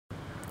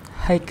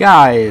Hey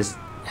guys,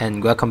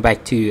 and welcome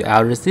back to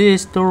our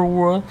Resistor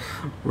World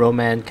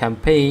Romance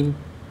campaign.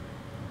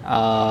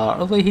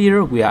 Over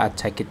here we are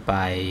attacked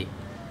by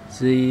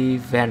the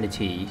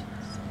Vanity.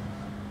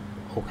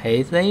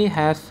 Okay, they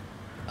have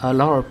a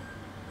lot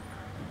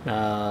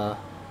of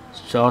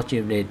short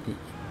unit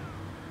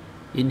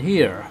in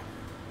here,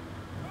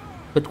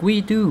 but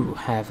we do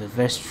have a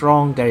very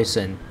strong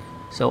garrison,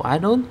 so I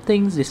don't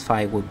think this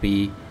fight would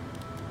be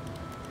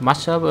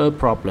much of a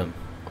problem.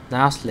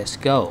 Now let's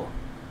go.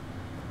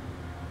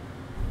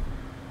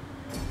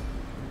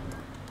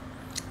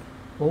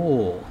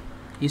 Oh,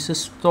 it's a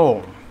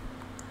storm.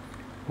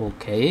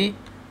 Okay,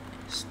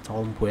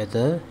 storm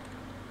weather.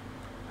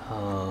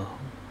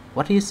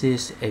 What is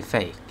this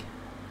effect?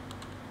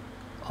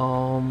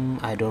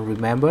 I don't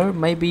remember.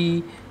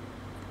 Maybe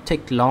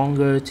take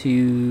longer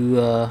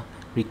to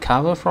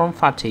recover from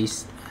fatigue,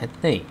 I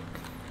think,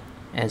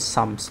 and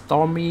some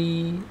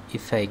stormy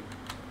effect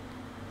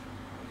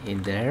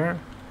in there.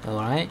 All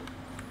right.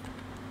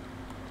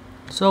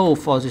 So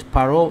for this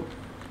parole,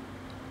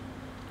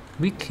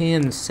 we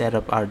can set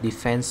up our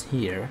defense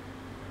here,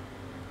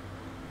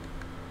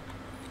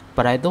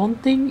 but I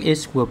don't think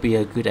it will be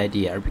a good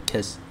idea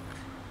because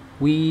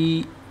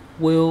it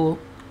will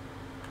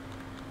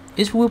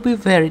be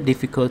very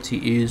difficult to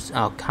use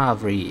our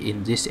cavalry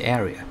in this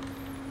area.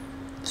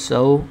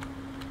 So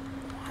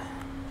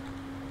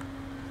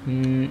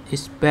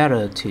it's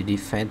better to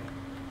defend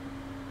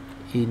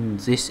in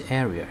this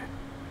area.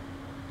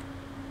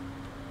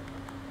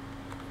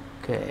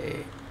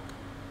 Okay,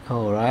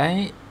 all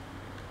right.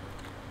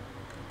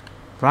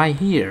 Right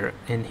here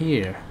and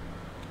here.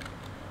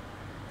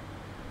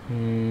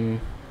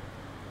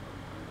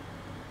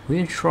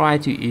 We'll try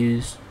to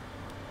use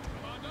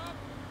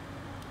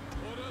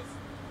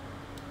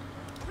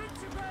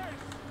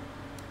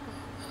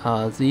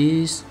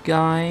this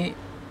guy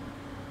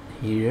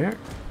here.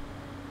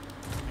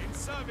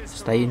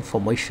 Stay in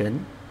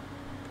formation.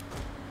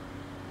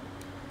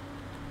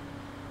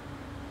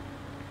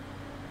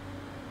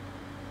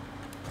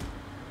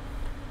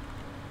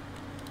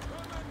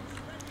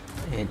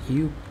 And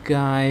you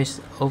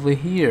guys over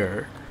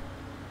here.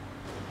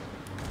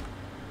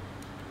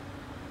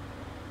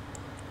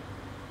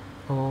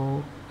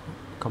 Oh,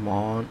 come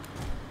on.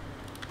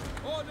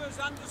 Orders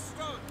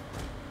understood.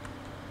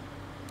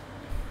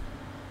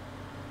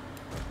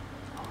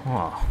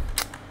 Oh.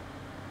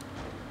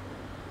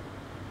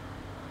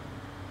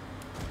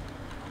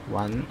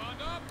 One.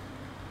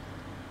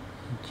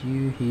 And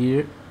you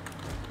here.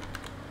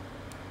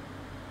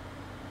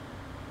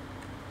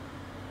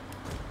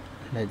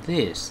 Like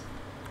this.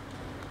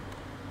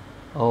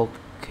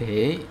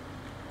 Okay,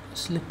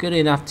 it's good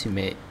enough to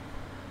me.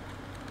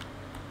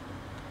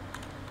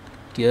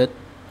 Good.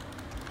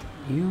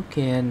 You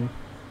can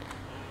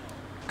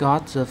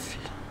got the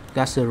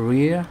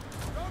rear.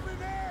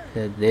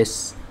 Like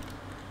this.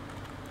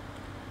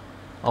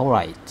 All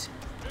right.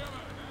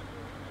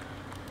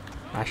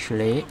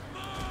 Actually,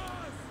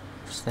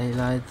 stay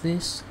like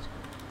this.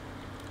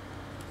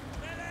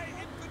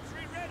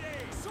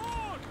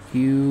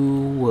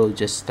 You will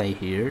just stay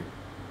here,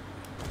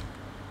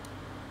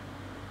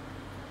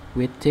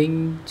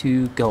 waiting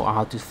to go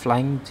out to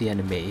flank the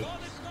enemy.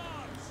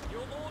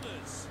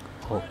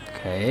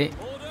 Okay.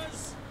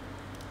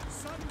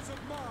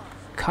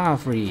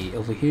 Cavalry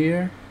over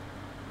here.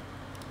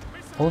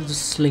 All the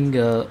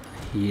slinger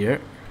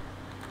here.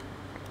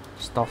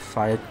 Stop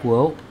fire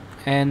quote.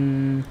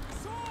 And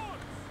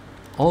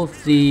all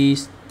of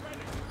these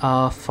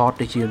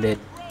fortress unit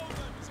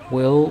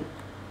will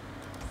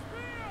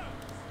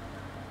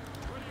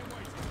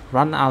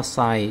run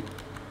outside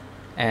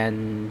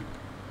and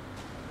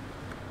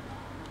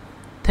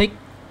take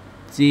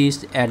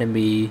this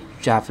enemy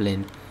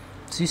javelin.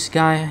 This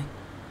guy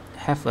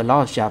have a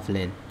lot of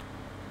javelin.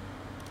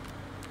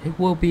 It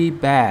will be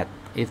bad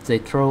if they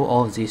throw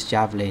all this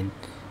javelin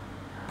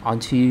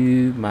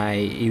onto my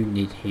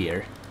unit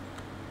here.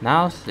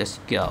 Now let's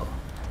go.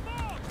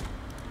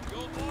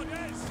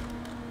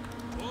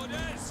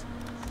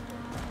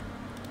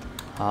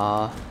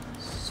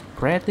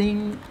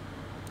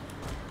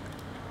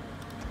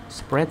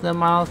 Spread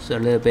them out a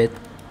little bit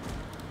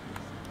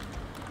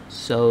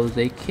so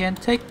they can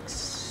take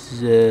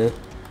the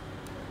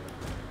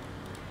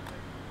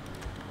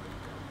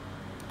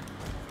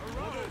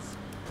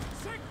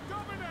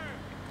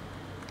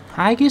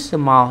highest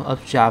amount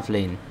of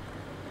javelin.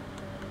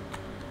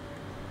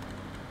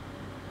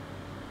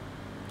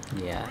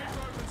 Yeah,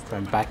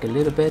 run back a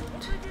little bit.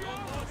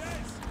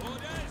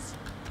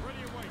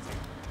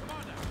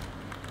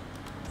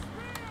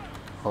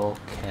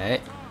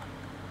 Okay.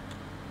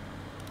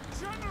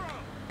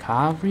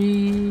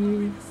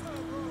 Cavalry,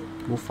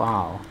 move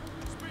out.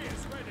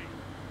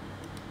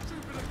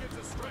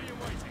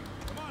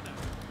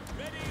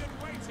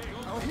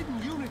 Our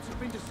hidden units have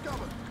been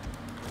discovered.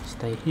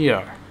 Stay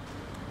here.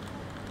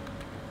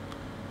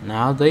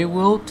 Now they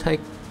will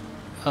take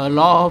a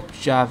lot of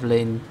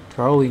javelin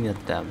throwing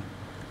at them,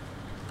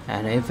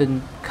 and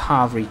even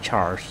cavalry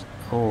charge.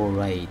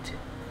 Alright.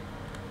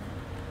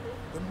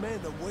 The men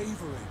are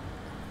wavering.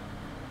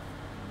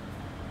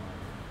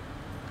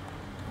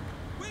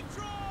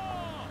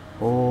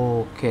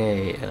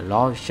 Okay, a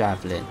large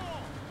javelin.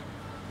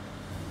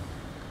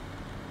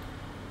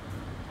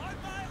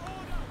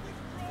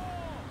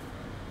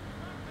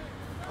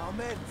 Our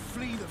men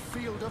flee the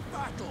field of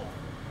battle.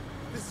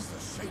 This is a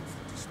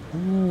shameful display.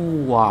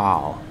 Ooh,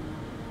 wow.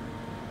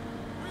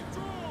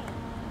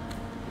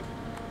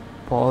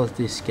 Pause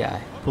this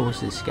guy.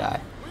 Pause this guy.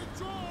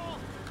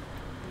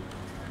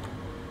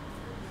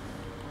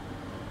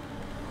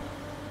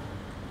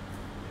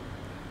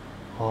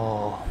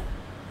 Oh,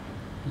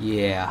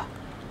 yeah.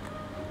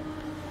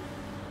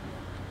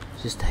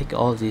 Just take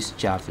all this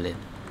javelin.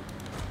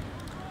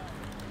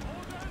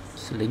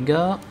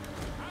 Slinger.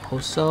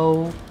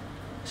 Also,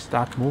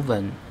 start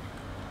moving.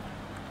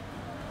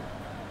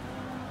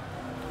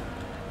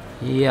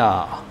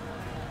 Yeah.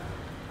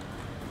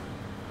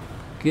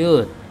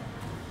 Good.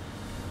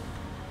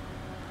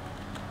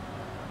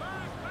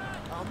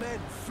 Our men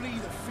flee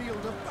the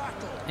field of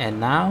battle.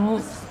 And now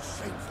This is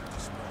a shameful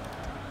display.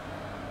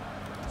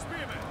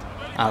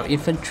 our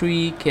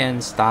infantry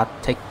can start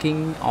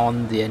taking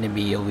on the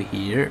enemy over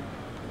here.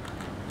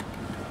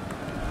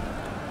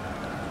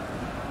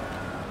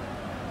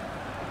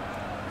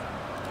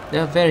 They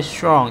are very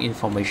strong in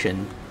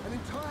formation. An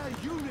entire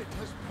unit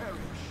has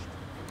perished.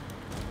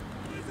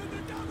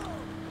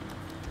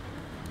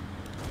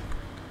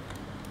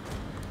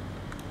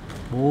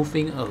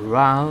 Moving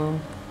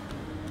around.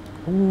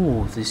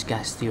 Ooh, this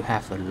guy still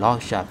have a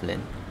large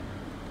javelin.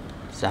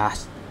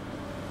 That's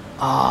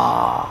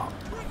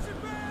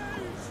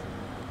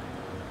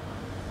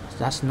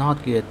that's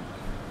not good.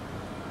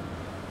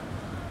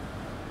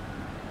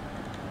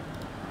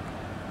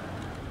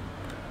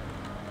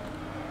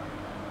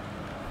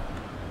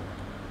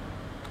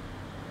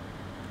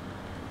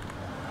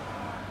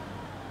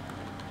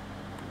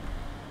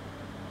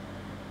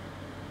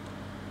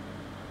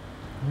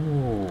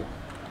 Ooh.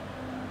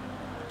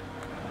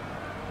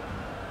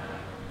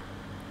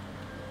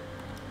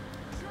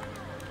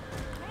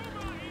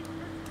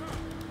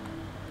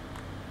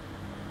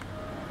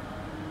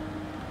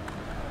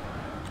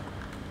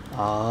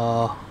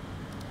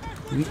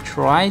 We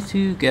try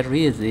to get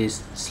rid of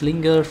this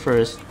slinger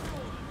first,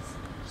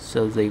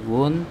 so they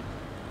won't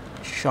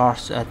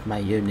charge at my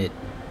unit.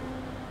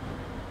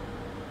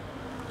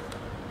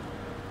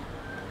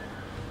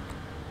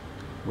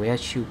 Where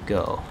should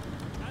go?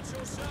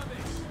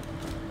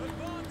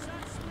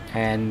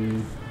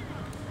 And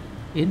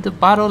in the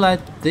battle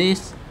like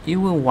this,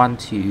 you will want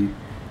to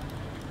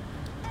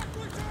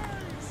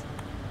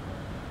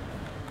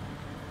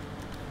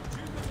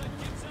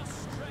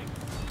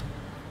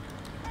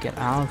get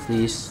out of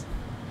this.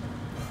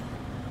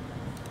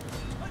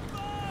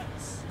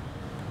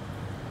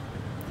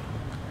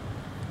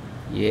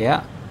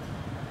 Yeah.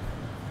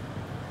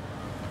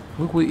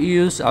 We will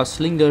use our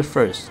slinger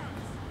first.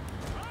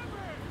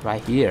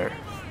 Right here.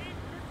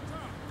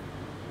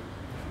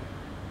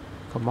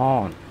 Come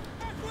on.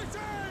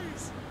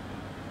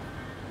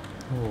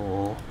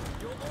 Oh.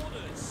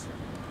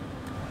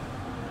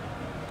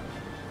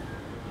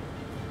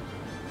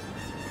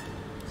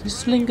 This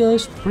slinger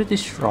is pretty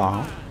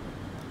strong.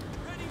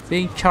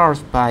 Being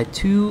charged by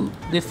two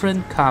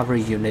different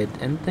cavalry units,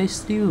 and they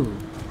still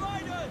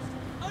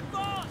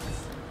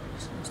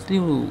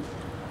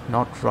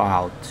not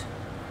rout.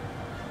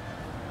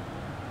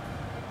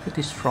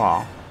 Pretty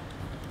strong.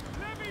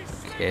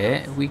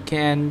 Okay, we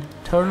can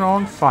turn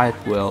on fight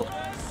well.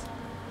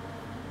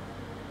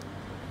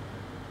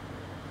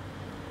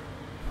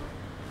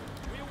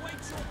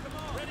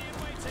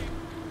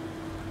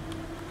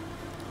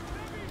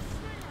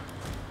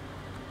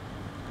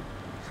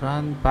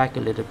 Run back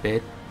a little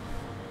bit.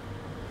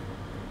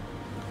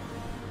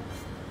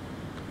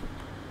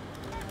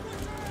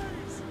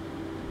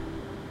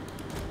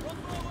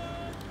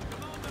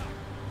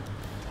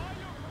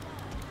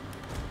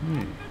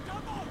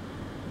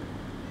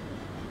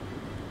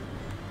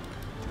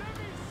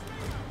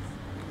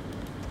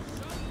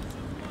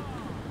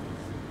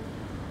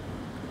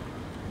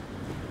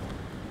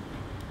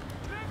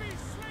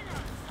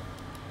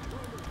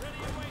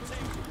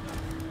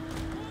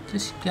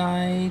 This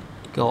guy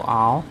go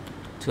out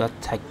to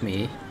attack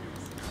me.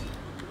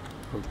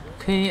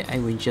 Okay, I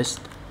will just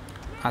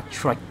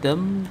attract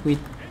them with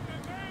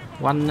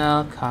one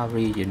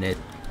cavalry unit.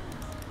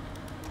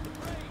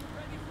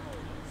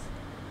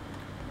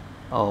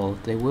 Oh,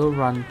 they will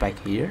run back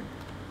here.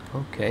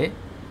 Okay.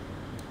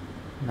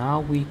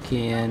 Now we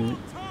can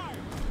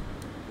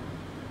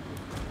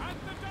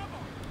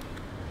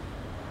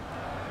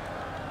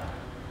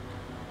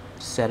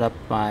set up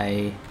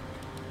my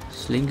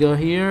slinger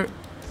here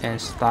and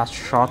start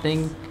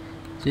shooting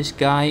this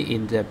guy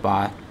in the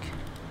back.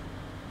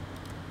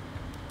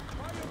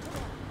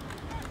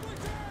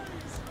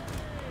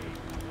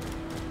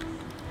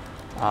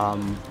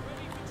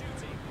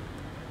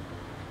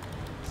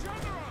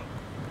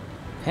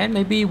 And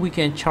maybe we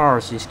can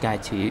charge this guy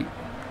too.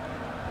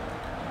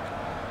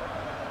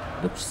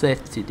 Looks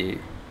safe to do.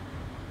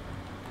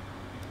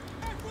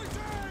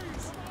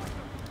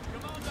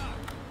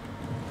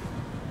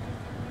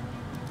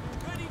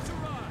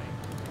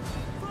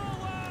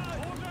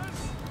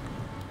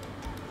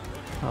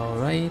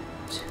 Alright.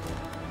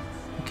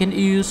 You can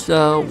use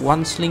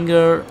one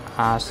slinger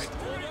as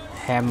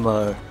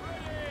hammer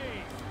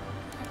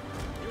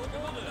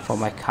for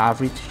my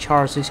cavalry to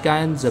charge this guy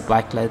in the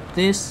back like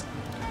this,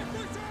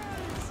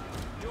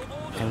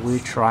 and we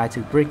try to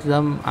break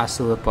them as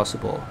soon as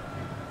possible.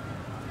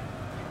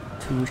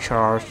 2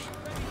 charge.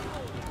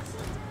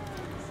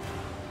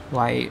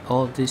 Why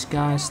all these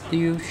guys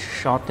still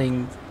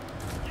shooting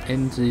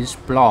in this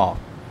block?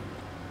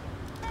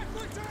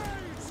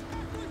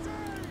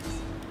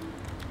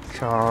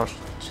 Charge,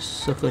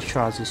 just circle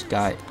charge this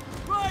guy.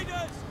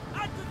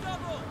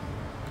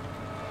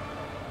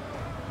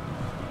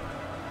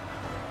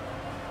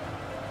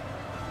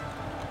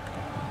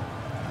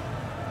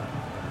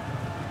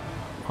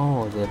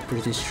 Oh, they're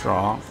pretty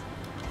strong.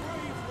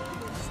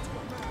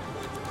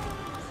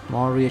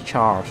 More rear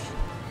charge.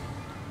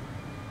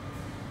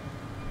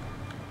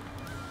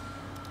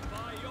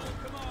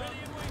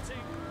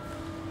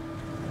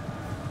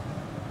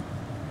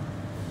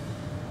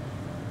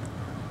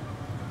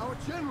 Our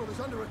general is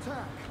under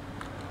attack.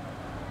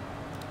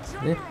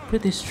 They're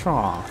pretty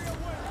strong.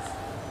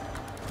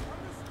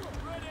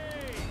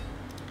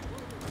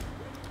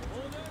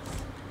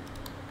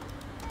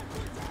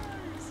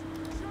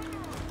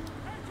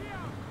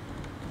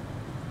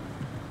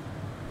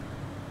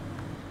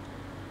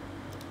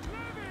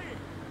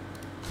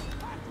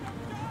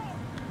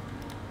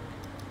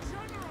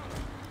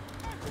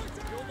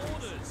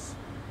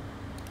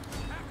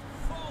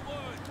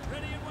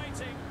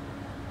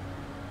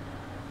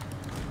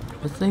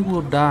 But they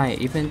will die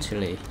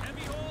eventually.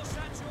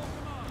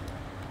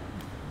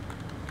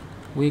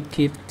 We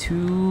keep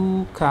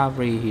 2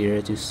 cavalry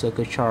here to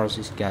circle charge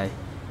this guy.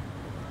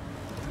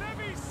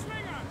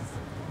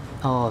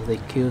 Oh, they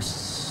killed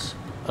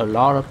a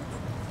lot of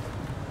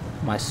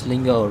my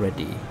slinger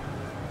already.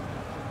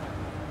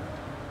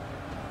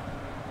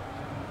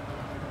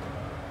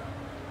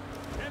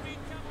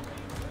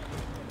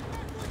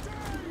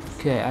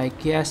 Okay, I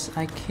guess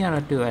I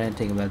cannot do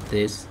anything about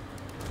this.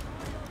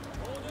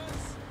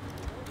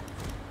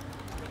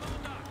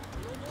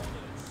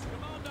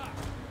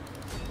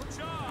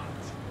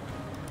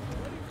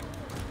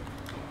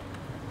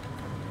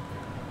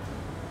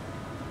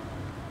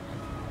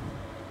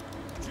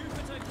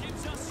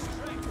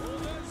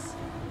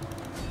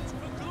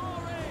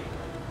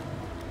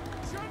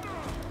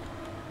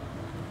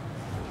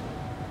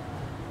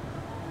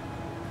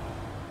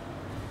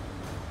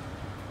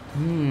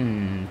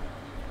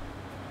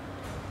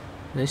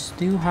 They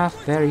still have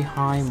very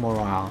high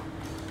morale.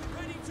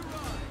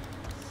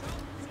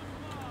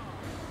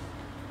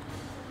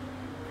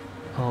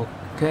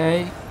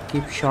 Okay,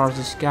 keep charge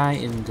this guy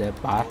in the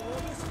back.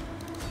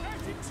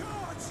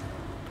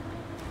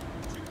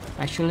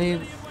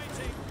 Actually,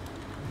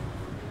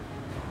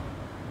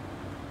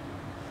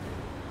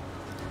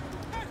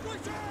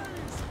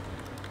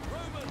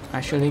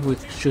 we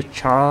should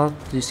charge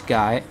this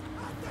guy,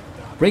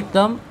 break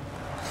them,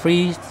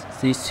 freeze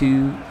these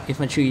 2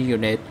 infantry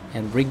units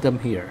and bring them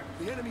here.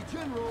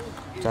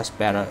 That's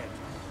better.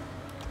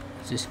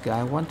 This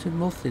guy wants to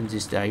move in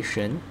this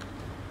direction.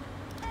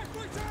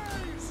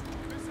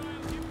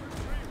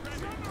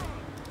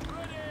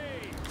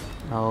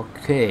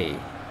 Okay.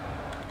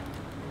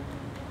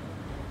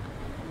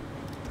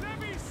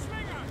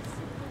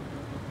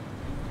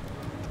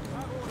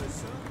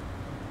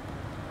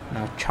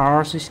 Now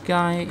charge this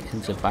guy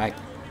in the back.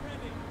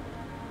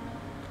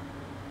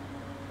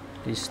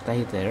 Please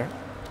stay there.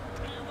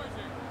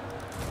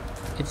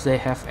 If they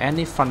have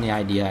any funny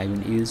idea, I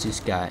will use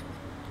this guy.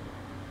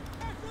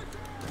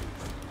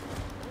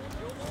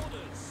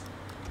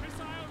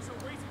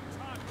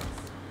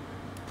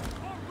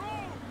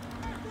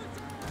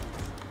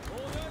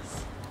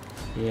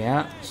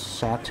 Yeah,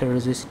 shatter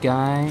this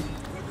guy.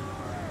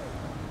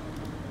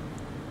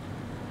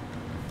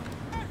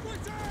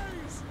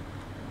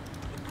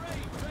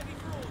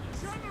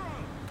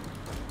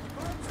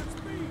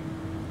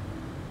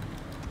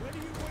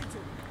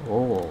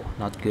 Oh,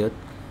 not good.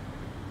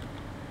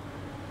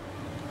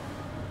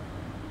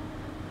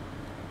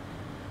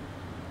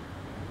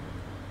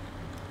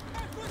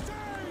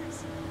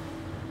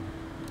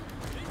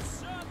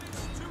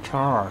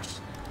 Charge.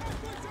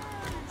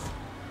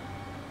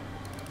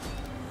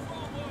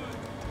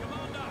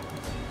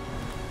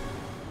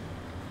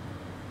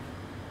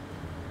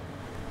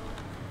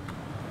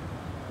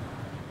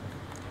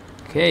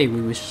 Okay,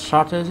 we will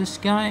shatter this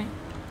guy.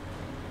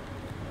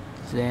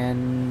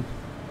 Then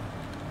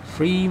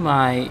free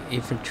my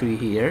infantry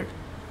here.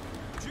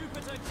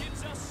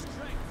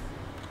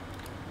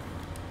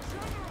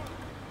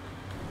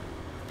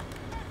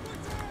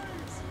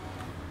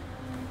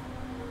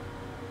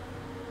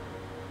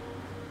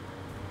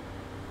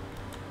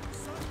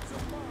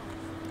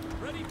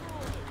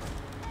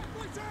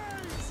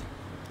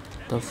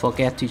 Don't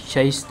forget to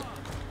chase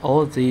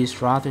all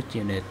these routed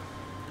units.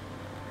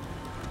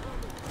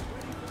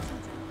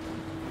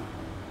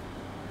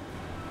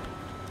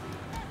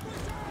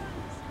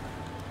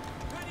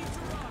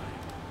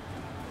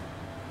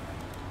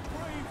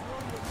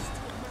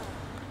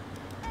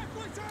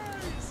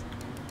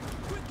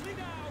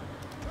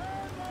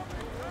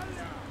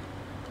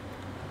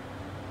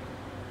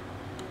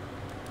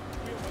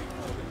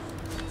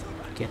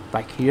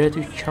 back here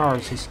to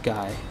charge this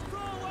guy.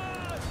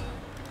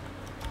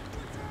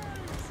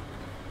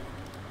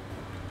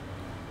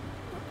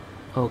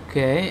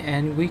 Okay,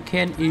 and we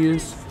can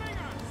use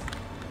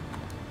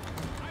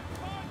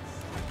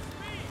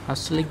a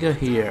slinger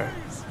here.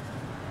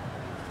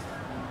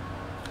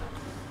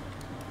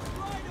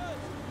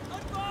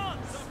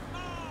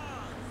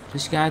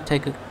 This guy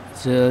take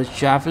the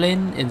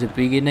javelin in the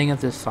beginning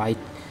of the fight,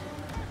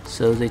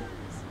 so they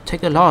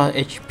take a lot of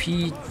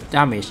HP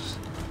damage.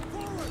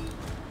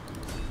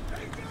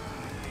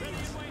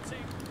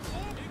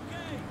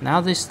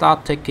 Now they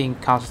start taking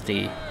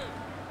casualty.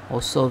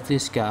 Also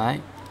this guy,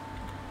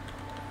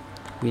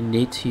 we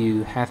need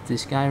to have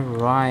this guy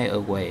right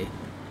away.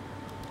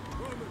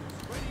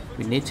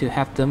 We need to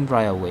have them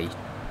right away.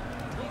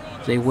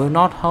 They will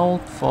not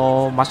hold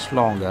for much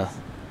longer.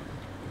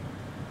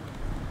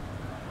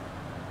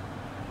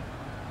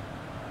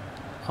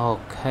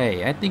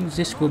 Okay, I think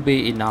this will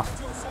be enough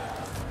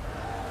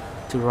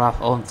to wrap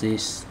on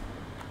this.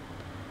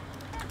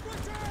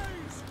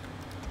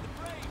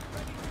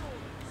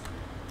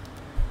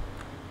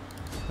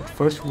 But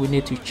first we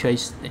need to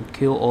chase and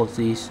kill all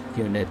these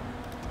units.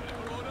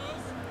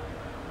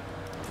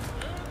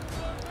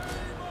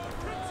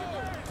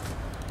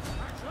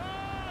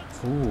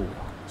 Ooh,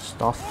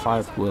 stop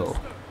fire will.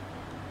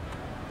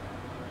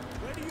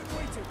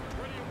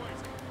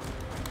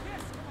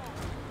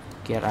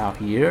 Get out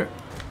here.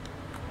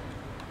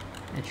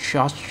 And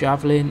shot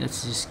javelin at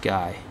this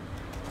guy.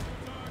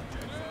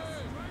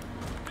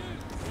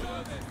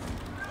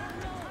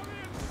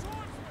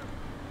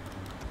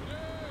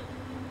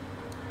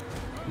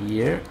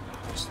 Here,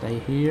 stay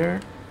here.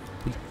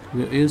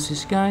 We'll use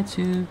this guy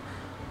to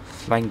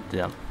flank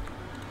them.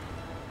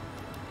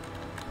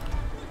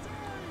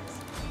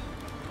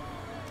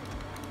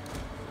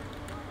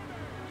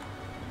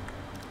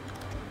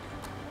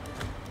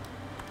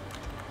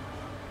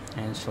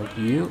 And so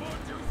you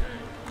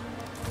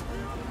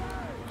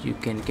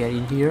can get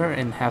in here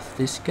and have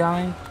this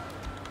guy.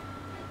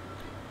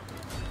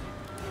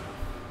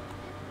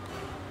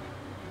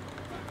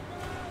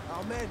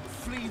 Our men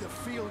flee the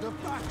field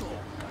of battle.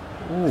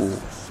 Ooh.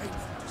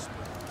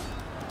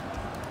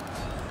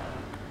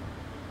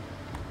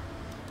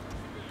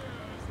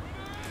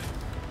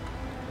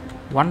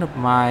 One of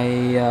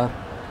my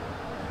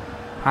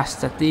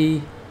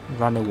hastati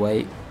run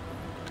away.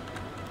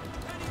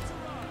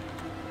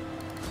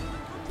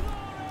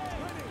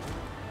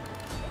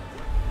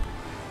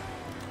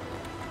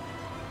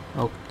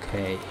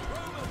 Okay.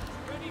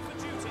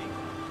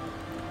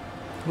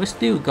 We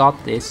still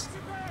got this.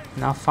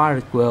 Now fire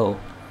it will.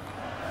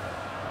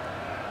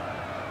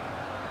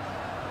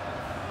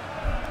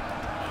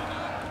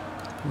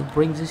 We'll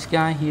bring this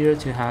guy here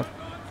to have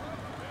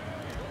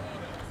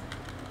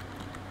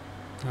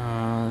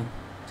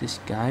this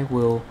guy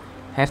will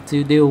have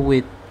to deal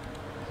with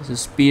the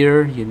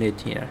spear unit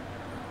here.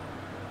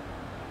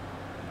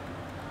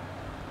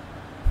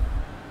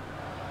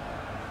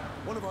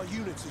 One of our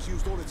units has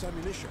used all its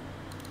ammunition.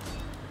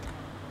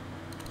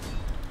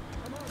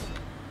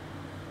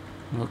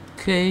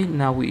 Okay,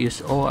 now we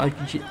use all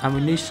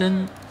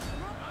ammunition.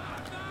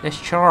 Let's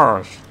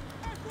charge.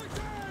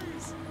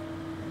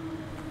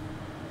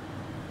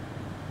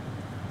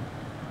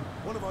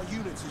 One of our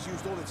units has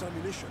used all its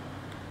ammunition.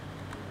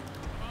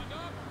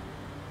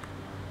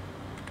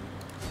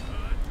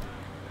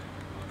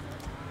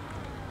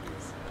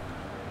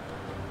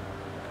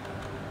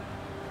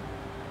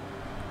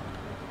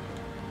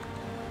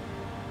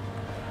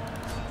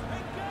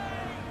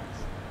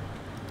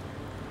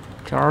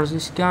 Charge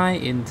this guy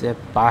in the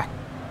back.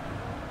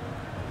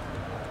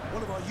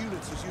 One of our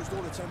units has used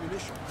all its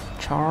ammunition.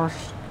 Charge.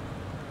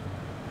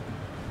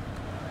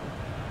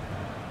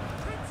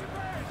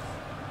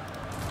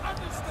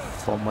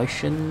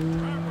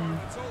 Formation.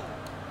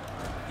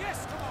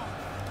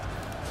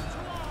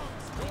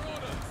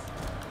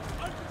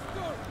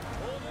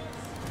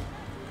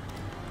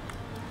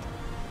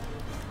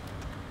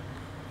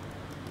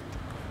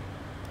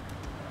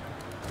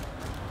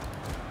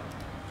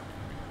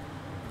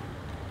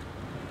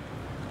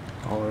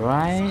 All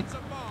right.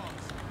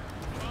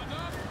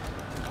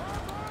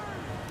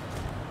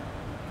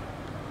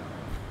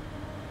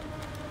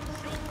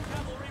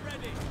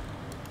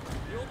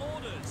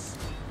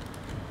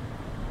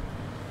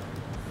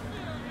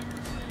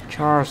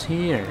 Charge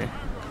here.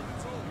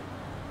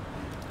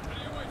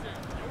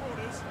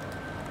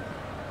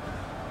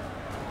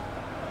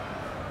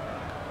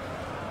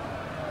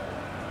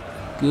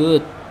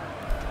 Good.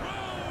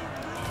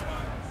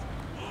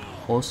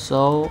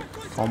 Also,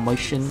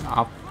 formation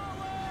up.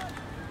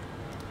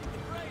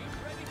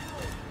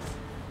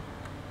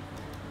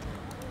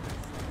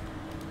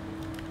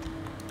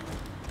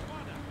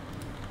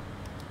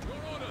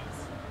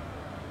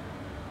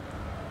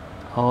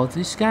 Oh,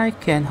 this guy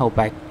can hold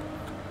back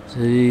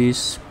the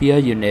spear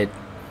unit.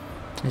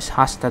 This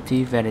has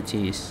 30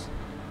 vanities.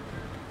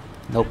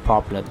 No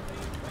problem.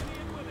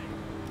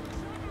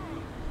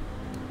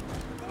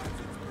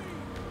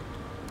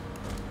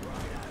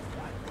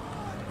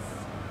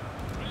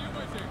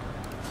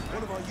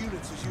 One of our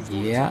units has used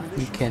Yeah,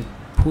 we can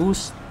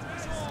push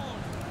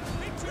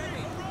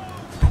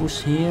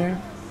here.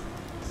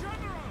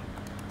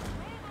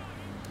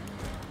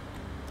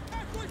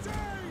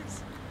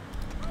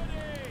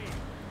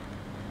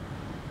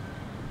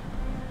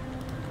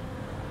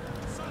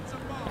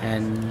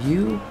 And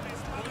you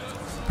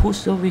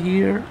push over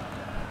here,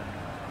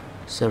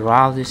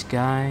 surround this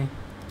guy,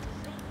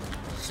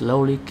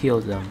 slowly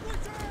kill them.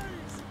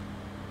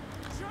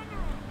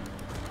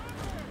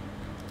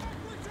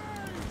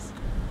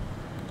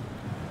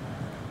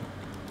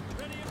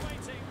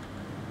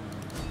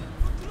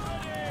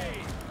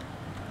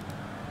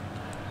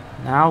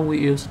 Now we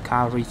use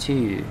cavalry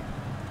too.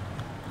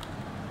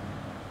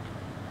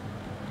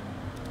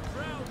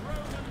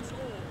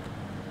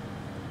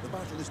 The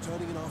battle is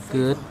turning in our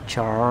Good favor.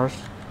 charge.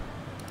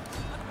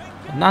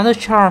 Another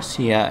charge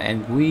here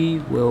and we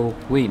will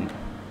win.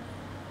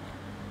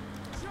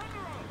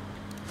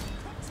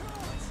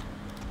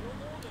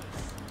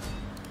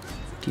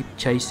 Keep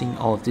chasing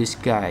all this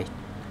guy.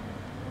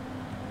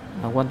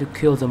 I want to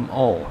kill them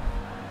all.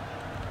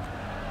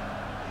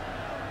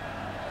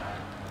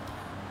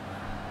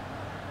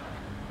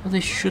 Well, they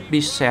should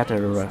be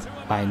settled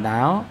by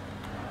now.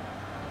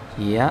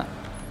 Yeah.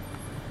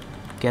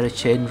 Get a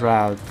chain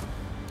route.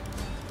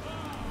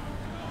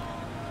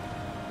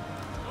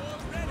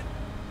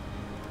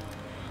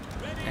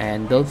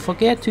 And don't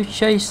forget to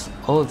chase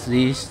all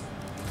these.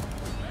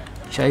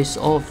 Chase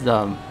all of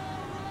them.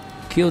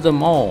 Kill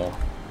them all.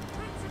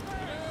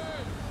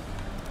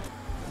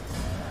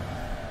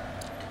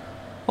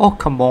 Oh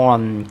come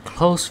on,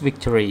 close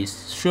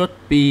victories should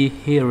be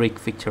heroic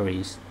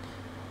victories.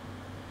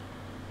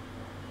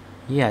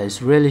 Yeah,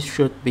 it really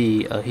should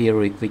be a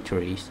heroic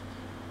victories.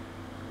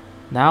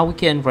 Now we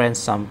can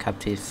ransom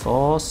captive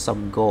for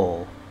some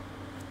gold.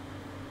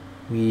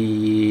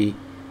 We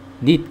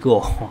need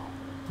gold,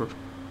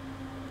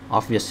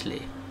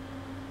 obviously.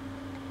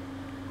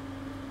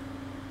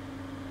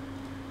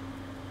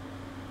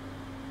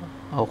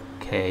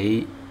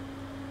 Okay.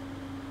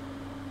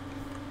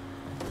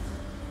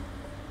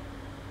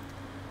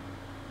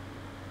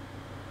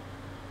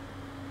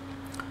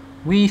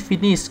 We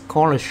finished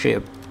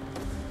scholarship.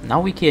 Now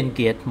we can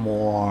get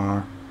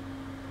more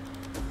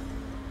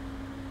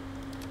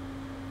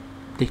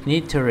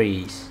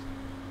dignitaries.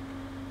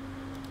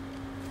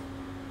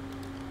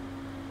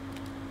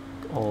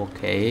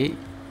 Okay.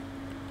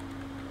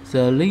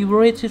 The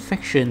liberated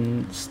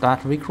faction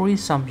start recruiting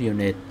some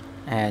unit,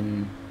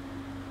 and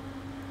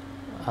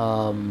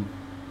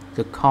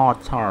the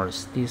Cartars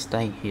still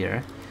staying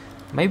here.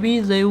 Maybe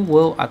they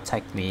will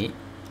attack me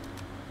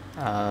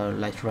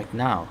like right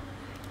now.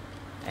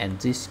 And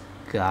this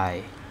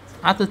guy,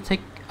 after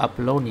take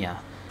Apollonia,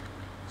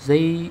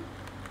 they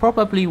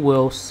probably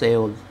will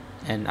sail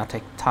and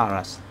attack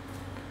Taras.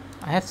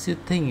 I have to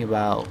think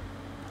about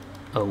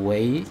a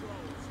way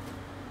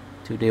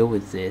to deal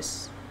with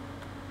this.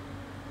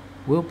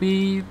 Will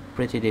be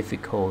pretty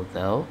difficult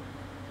though.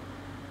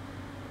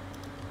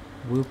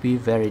 Will be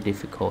very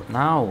difficult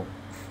now.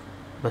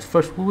 But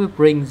first we will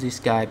bring this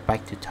guy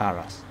back to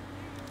Taras.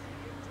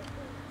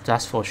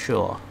 That's for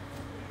sure.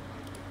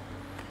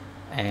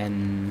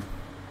 And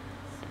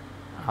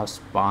our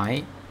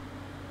spy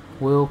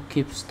will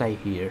keep stay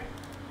here.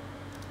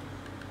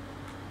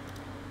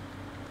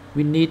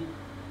 We need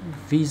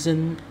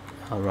vision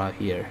right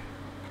here.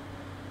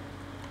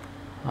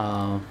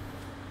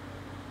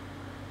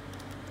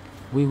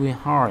 We will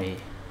hurry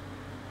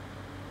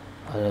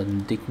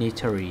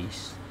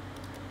dignitaries.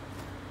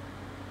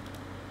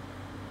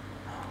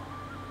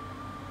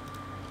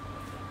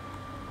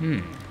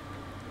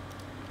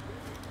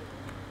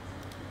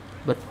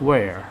 But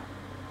where?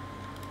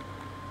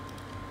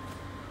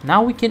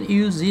 Now we can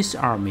use this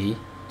army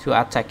to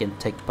attack and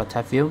take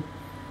Batavium.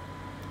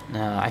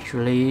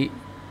 Actually,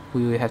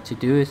 we will have to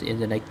do it in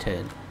the next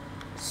turn.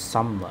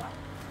 Summer.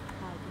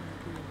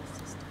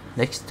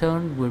 Next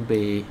turn will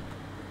be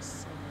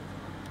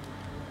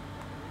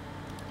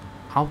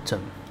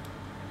autumn.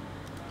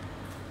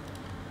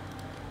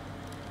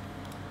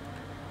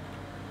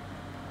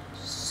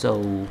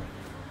 So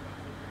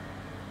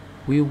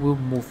we will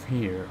move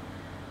here.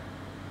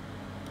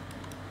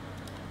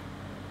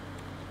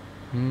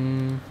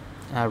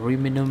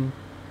 Aluminum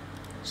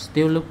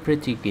still look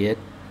pretty good,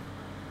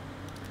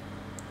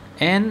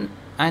 and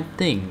I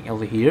think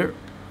over here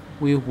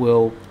we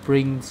will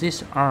bring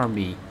this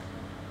army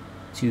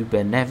to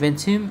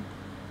Beneventum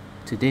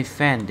to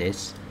defend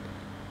this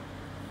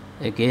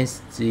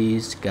against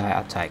this guy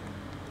attack,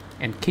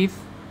 and keep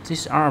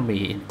this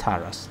army in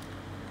Taras.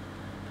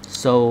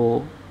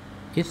 So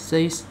if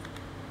they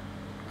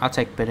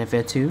attack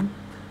Beneventum,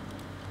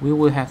 we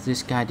will have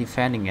this guy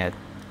defending it.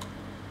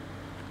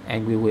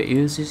 And we will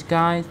use this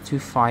guy to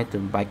fight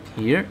them back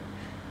here.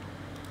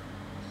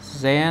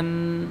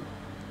 Then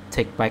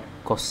take back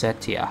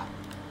Cossetia.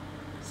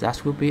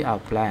 That will be our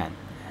plan.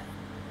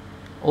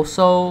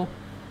 Also,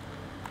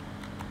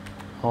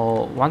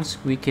 once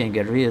we can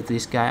get rid of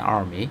this guy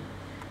army,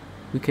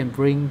 we can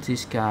bring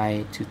this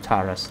guy to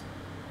Taras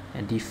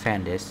and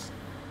defend this.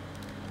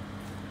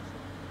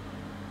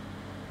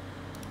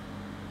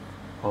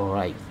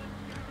 Alright.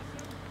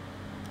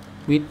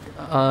 With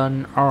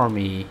an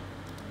army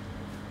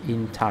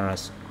in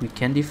Taras, we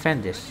can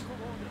defend this.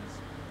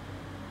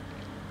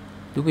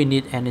 Do we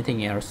need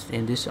anything else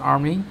in this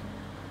army?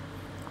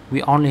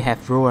 We only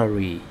have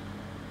Rowary.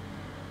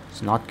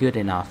 It's not good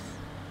enough.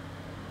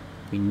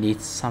 We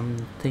need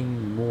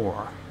something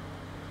more.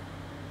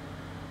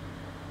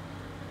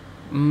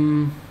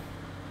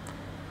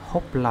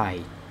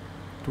 Hoplite.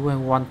 Do I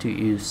want to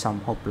use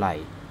some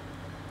hoplite?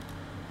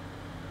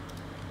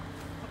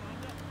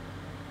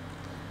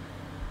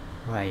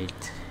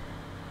 Right.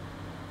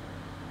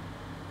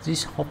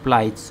 These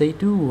hoplites, they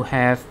do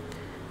have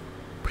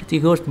pretty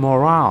good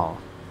morale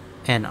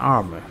and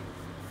armor,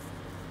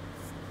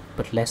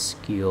 but less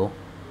skill.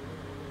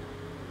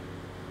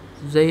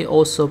 They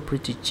also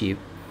pretty cheap.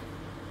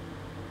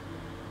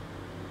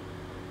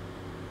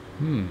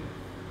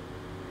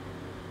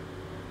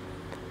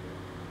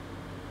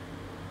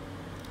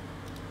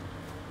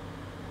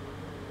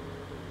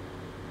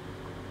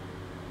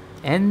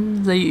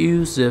 And they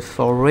use the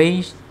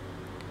forage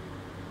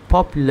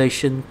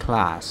population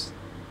class.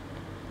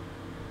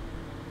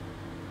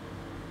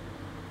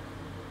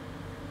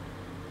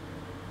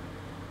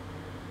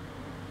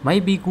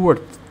 Might be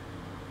worth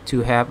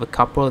to have a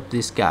couple of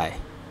this guy.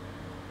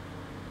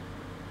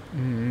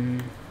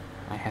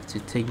 I have to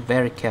think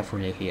very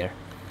carefully here.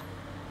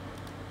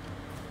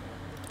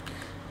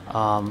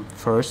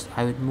 First,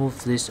 I would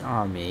move this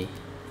army.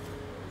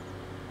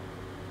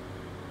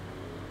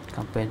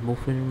 Campaign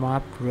movement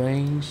map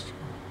range,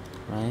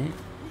 right?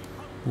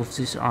 Move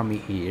this army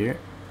here.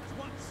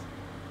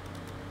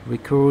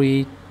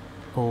 Recruit.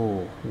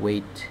 Oh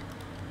wait,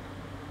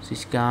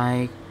 this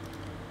guy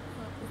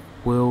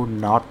will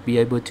not be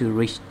able to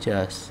reach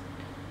us.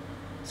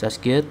 That's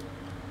good.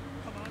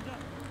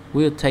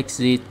 We'll take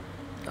the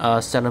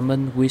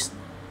settlement with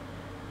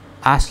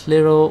as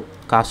little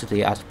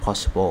casualty as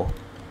possible.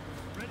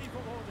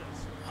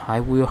 I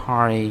will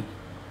hire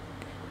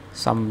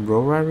some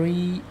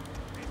rowary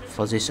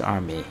for this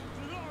army.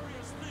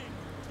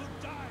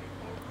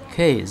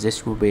 Okay,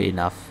 this will be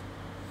enough.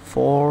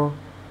 4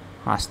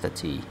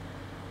 hastati,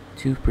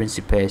 2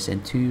 principes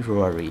and 2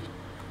 rowary.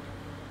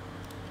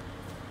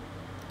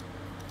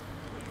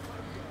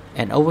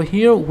 And over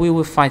here we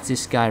will fight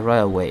this guy right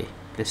away.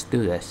 Let's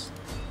do this.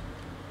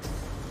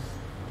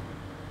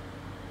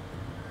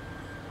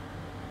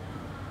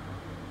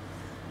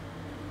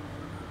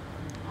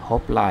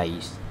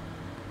 Hoplites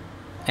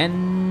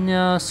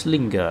and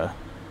slinger.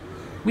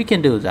 We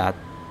can do that.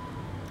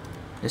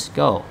 Let's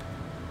go.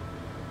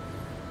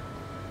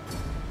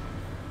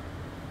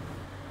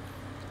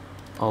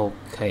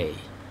 Okay,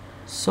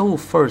 so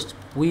first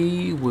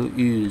we will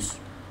use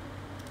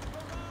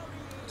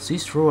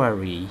this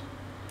rowary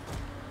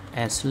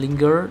and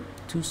slinger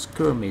to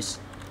skirmish.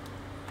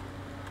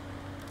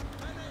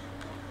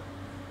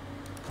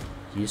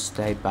 You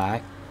stay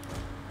back.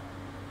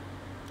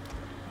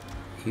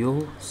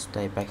 You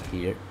stay back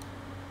here.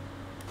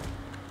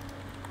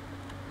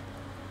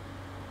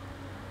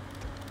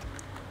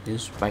 You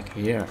back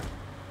here.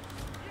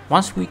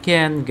 Once we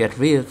can get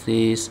rid of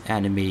this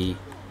enemy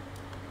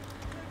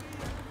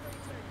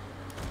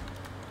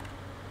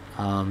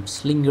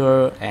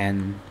slinger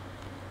and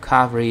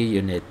cavalry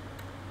unit,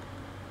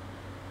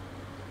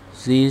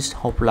 this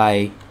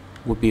hoplite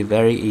would be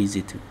very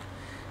easy to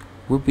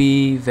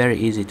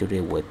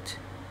deal with.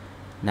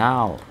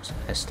 Now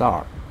let's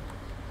start.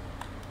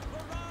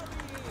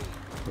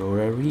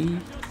 Rowary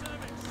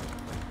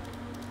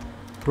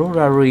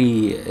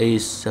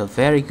is a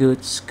very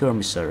good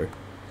skirmisher.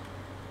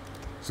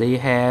 They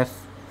have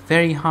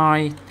very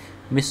high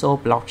missile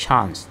block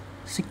chance,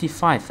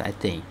 65 I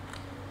think,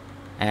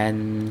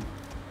 and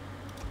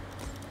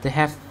they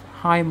have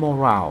high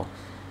morale.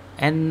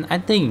 And I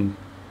think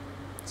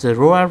the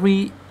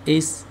rowary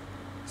is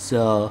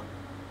the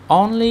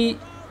only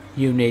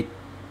unit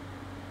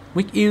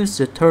which use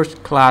the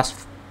 3rd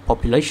class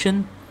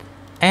population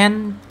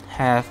and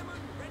have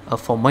a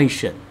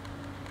formation.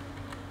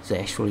 They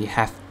actually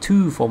have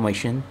 2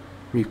 formation: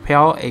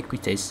 repel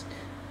equities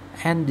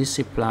and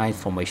discipline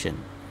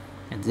formation.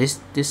 And this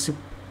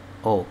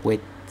oh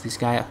wait, this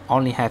guy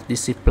only have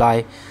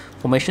discipline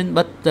formation,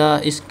 but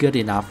it's good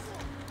enough.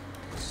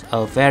 It's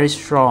a very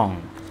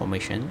strong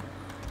formation.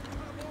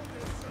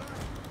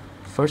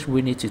 First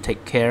we need to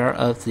take care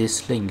of this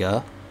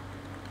slinger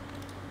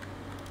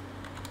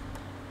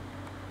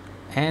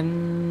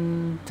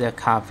and the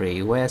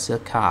cavalry. Where's the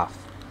cav?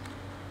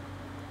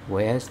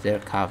 Where's their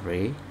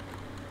cavalry?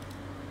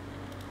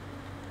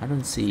 I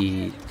don't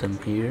see them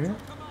here.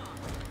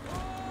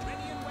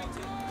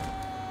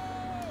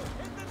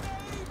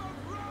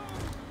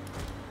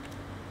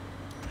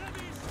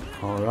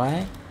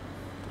 Alright.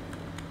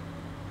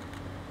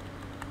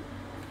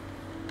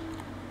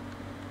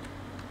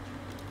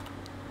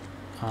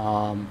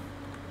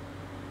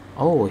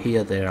 Oh,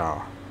 here they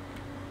are.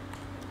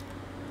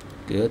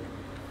 Good.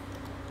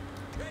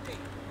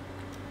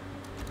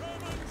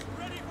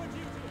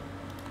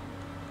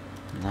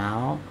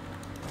 Now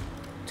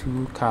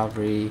 2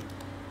 cavalry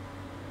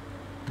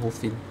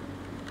moving.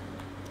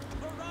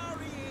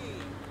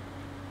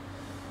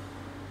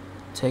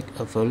 take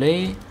a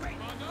volley,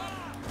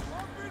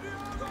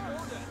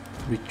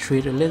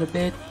 retreat a little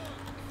bit.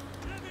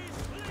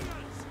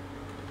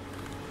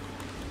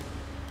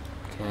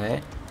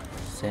 Okay,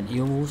 then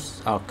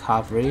use our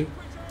cavalry.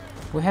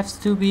 We have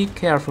to be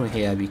careful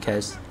here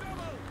because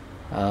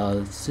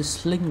the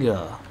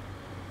slinger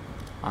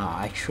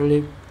are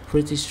actually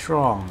pretty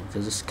strong.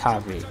 This is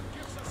cavalry.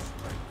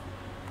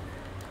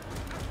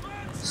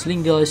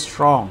 Slinger is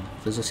strong.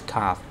 This is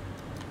cav.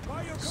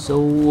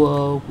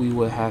 So we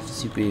will have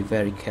to be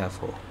very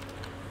careful.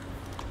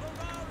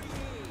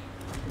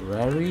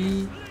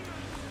 Very.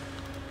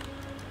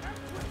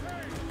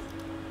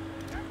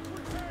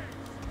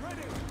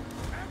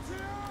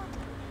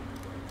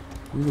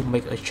 We will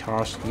make a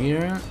charge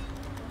here.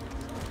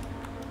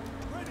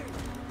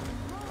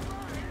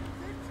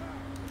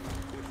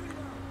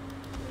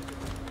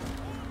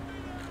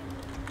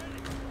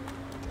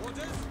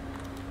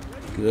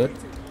 Good.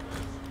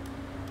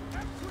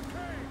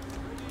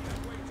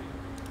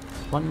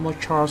 One more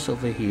charge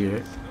over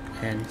here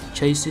and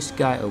chase this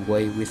guy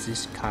away with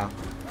this car.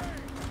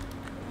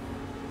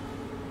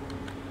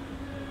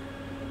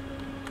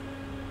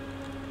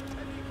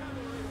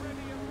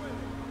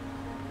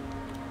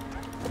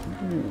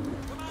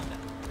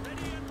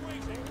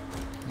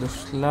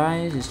 Looks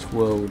like this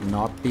will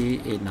not be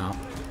enough.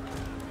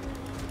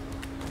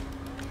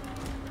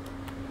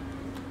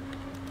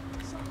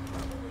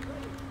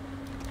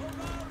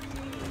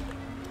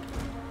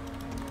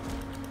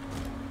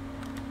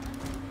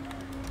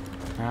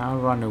 Now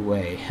run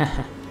away.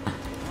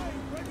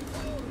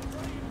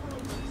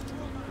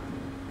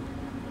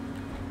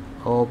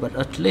 Oh, but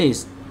at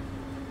least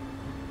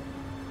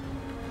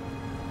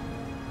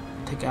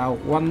take out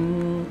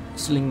one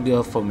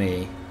slinger for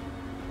me.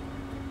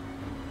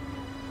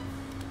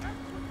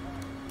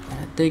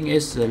 I think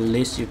it's the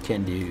least you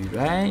can do,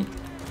 right?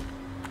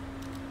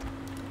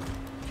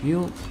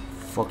 You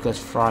focus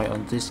fire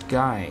on this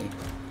guy.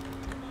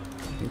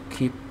 You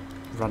keep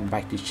run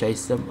back to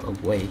chase them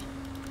away.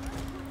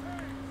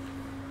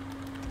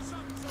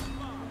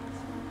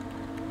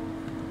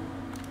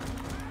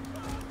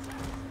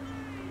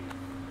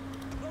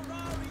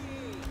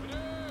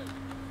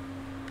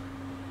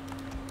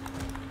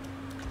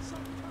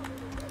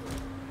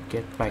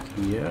 Get back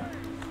here.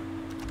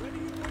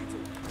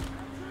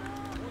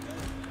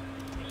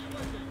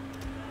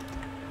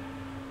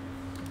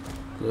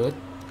 Good.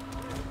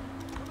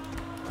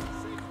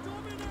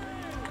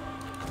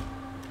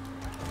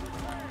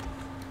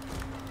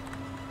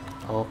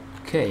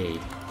 Okay.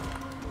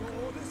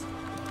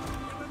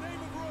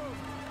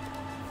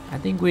 I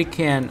think we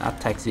can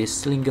attack this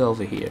slinger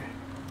over here.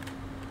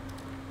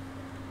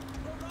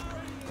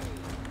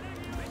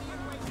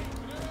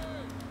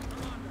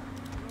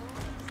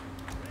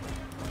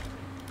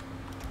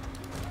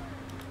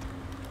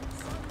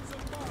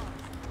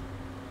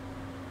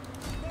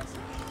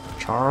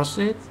 Charge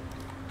it.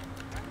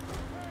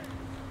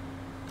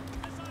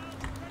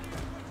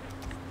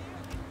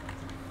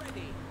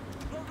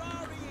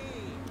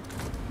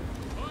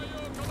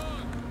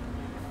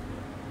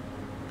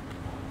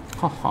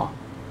 Haha,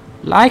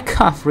 like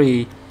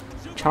cavalry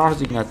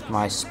charging at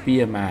my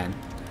spearman.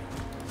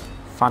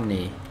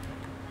 Funny,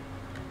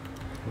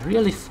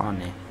 really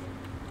funny.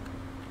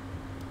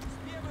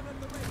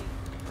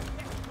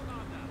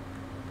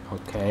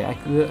 Okay, I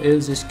could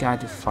use this guy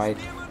to fight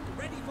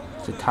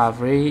the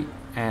cavalry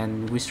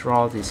and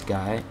withdraw this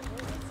guy.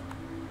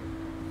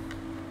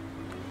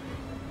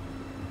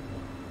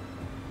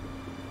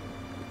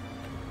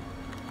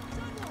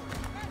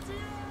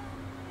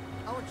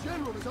 Our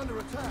general is under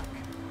attack.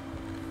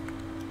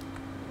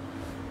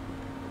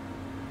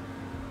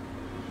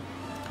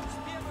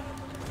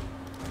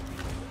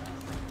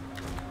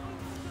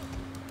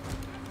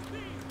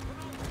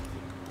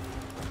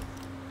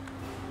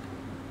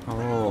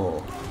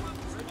 Oh.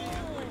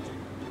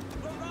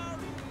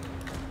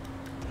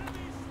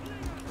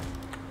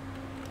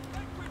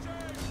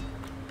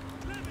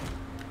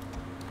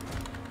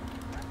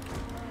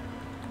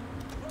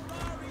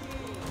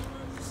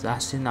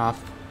 That's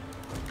enough.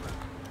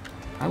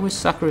 I will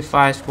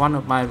sacrifice one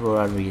of my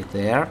Ferrari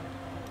there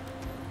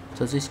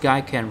so this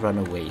guy can run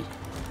away.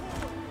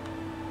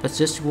 But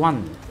just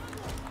one.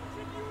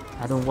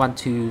 I don't want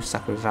to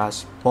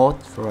sacrifice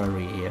both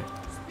Ferrari here.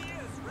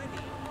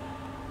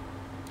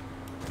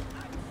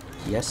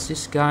 Yes,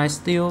 this guy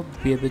still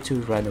be able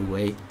to run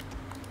away.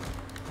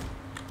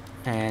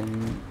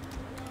 And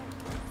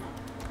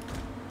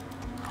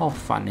how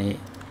funny.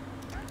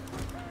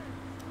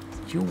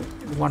 You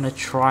wanna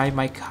try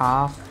my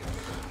calf?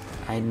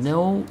 I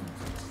know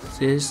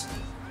this.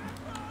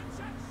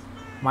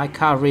 My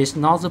calf is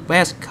not the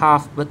best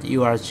calf, but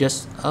you are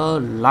just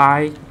a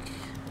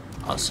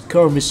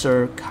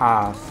skirmisher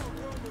calf.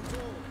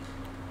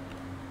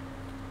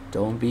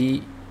 Don't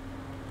be.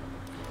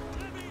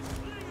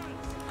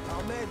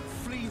 Our men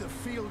flee the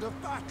field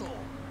of battle.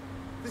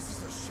 This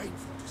is a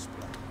shameful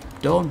display.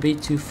 Don't be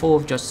too full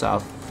of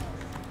yourself.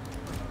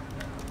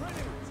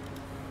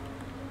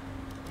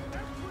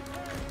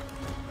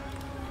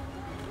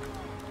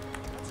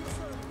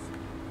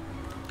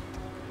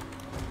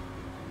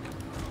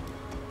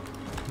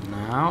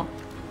 Now.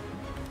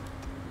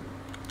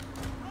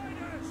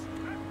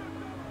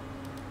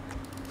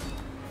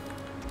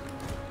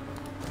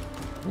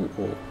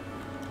 Ooh.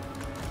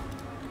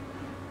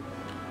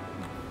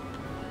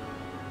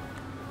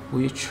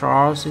 We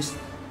charge this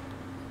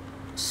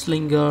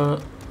slinger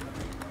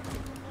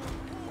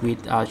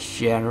with our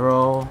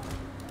general.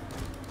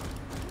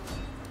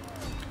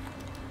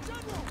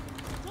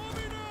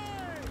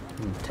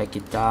 Take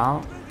it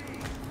down.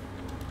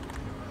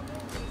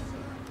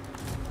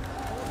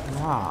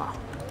 Wow,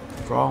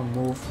 wrong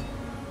move.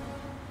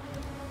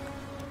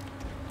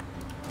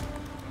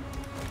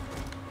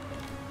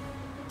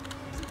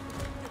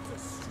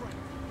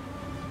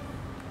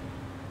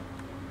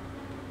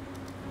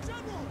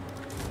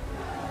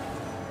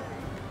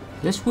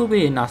 This will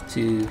be enough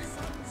to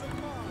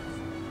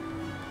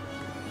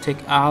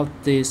take out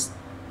this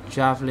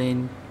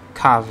javelin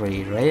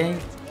cavalry,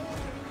 right?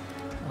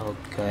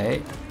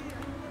 Okay.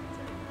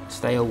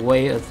 Stay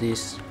away of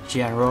this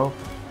general.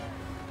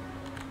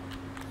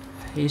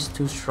 He's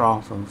too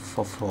strong for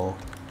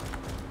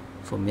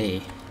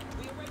me.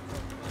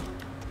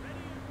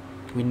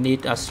 We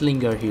need a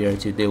slinger here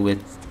to deal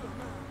with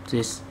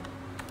this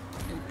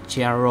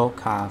general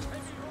cav.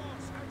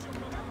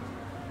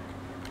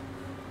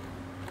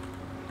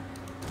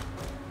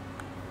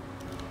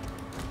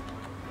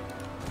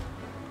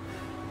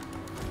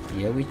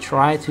 Yeah, we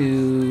try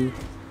to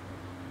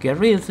get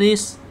rid of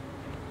this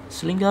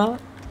slinger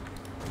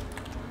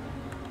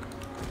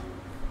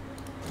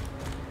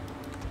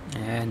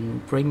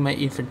and bring my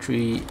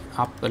infantry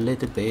up a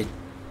little bit.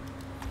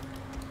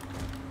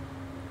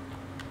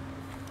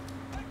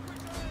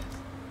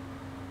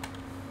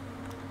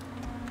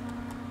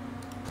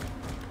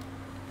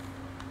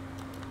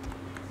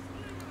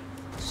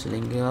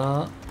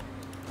 Slinger.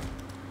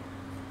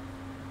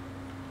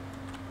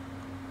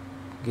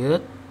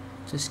 Good.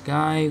 This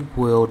guy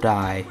will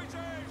die.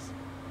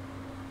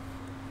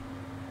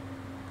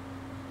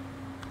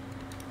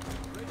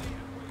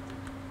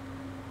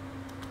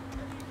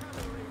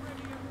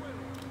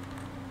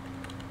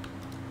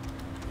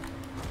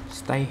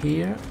 Stay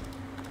here.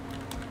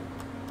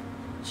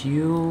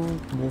 You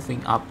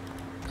moving up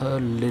a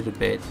little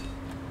bit.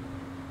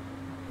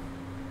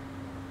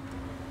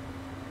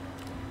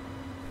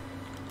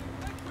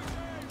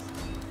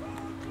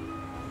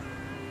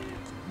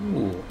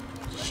 Ooh,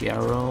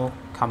 Cheryl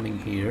coming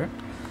here.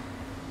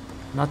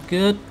 Not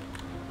good.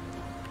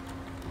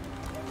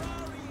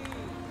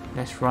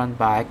 Let's run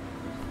back.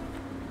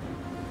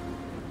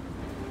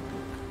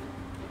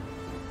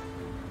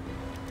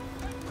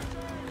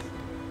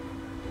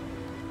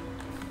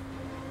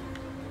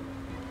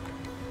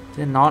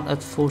 They're not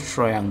at full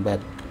strength,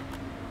 but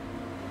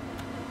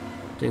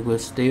they will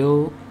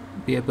still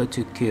be able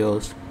to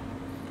kill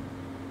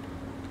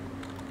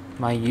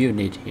my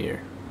unit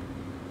here.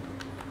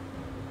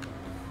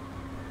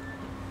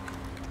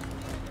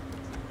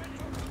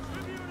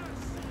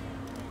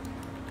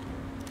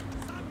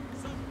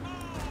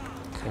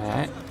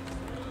 Okay.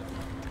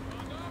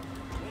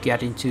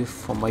 Get into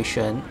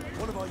formation.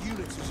 One of our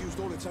units has used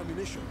all its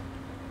ammunition.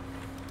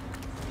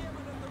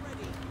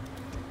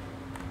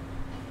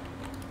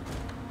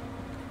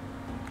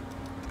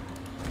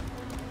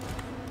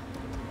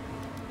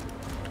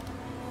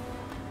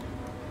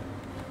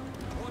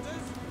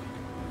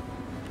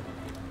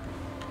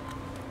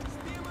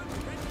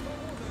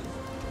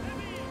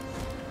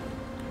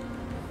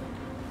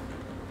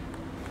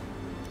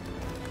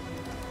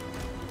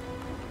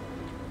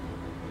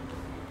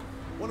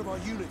 One of our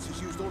units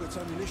has used all its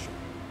ammunition.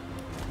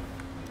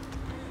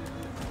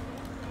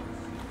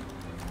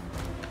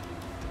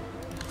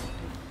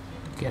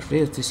 Get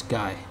rid of this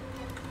guy.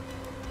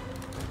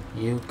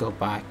 You go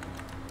back.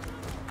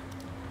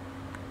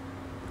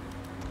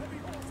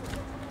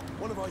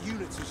 One of our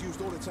units has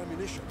used all its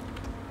ammunition.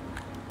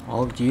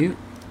 All of you.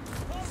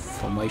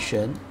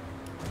 Formation.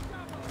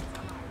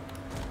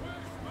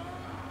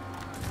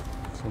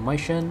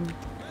 Formation.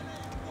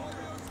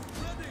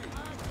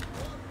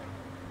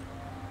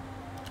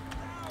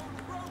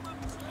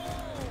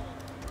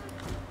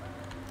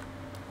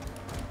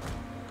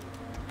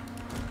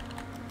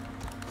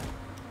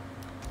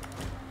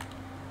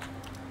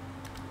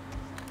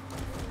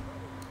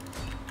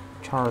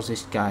 Charge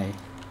this guy.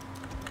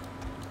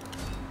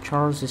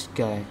 Charge this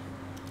guy.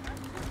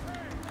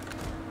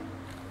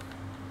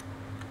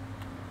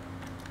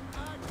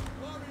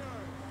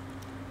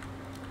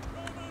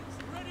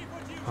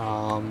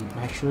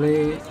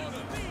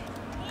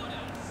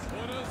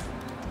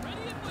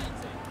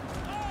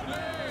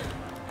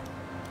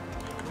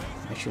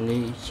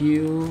 Actually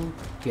you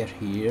get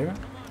here.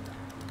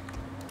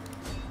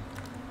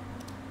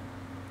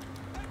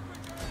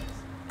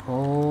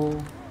 Oh,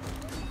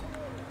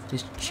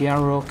 this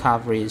general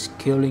cavalry is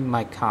killing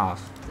my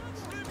calf.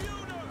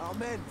 Our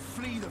men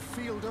flee the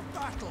field of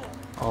battle.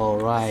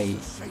 Alright.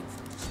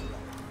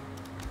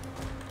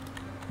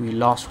 We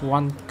lost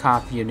one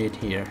calf unit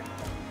here.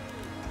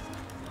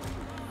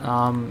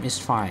 It's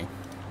fine.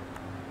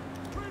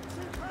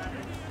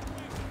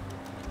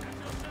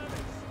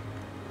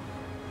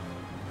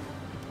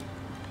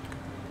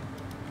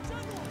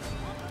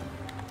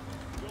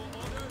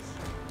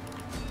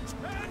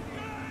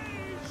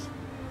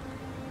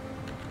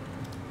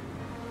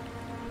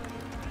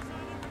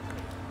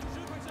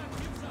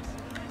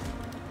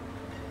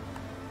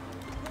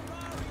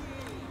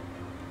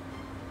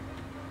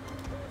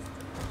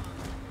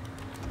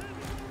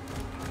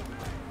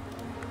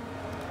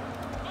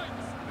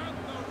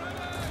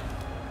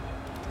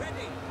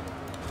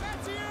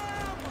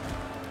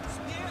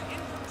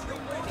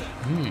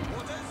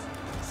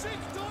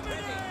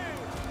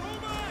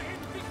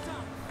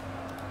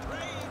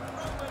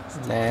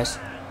 Let's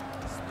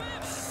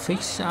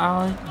fix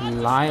our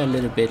line a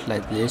little bit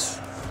like this.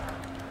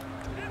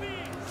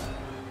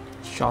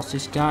 Shot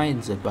this guy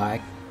in the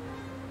back.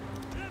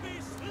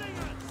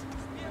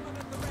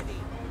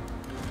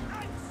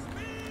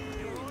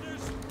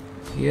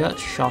 Here,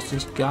 shot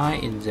this guy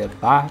in the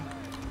back.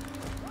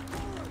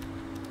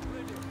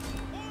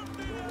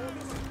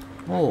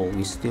 Oh,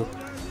 we still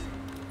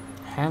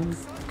haven't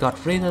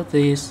got rid of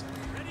this.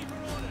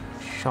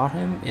 Shot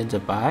him in the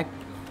back.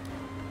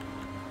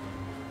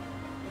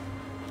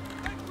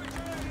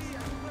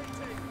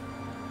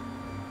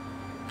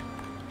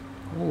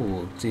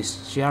 Oh,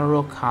 this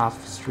general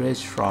calf is really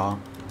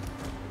strong.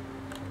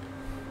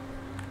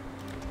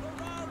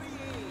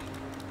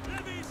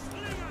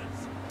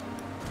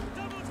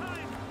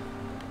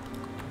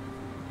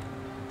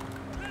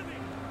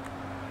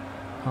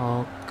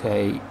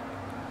 Okay.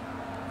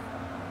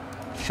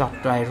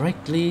 Shot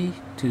directly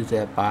to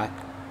their back.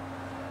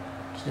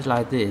 Just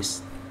like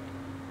this.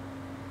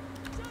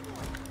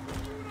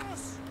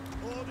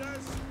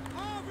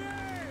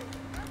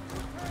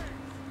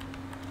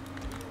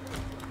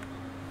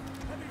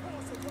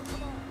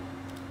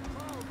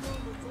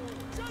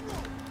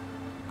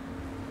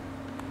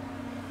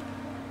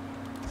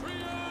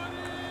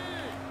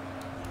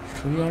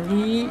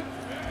 Triari,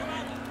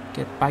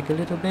 get back a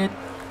little bit.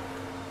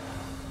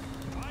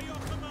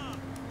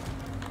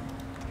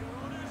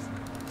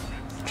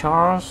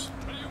 Charles.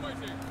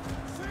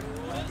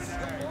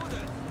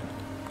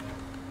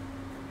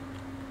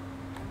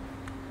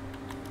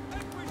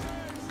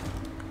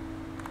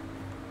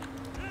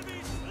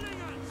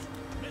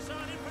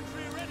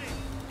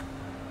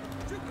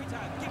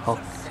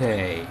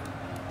 Okay.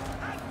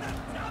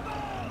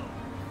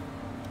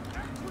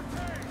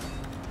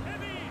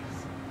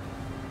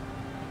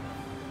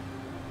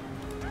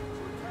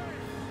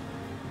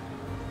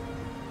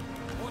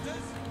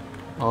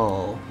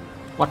 Oh,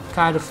 what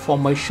kind of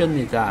formation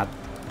is that?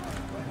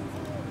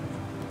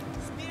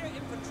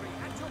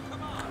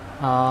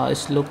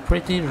 It looks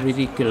pretty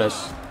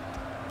ridiculous.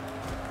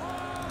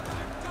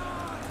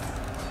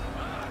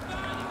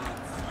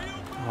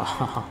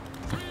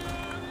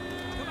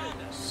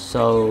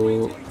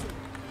 So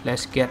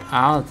let's get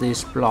out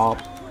this blob.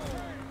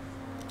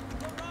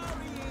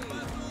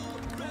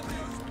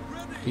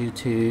 You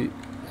two,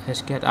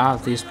 let's get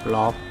out this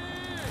blob.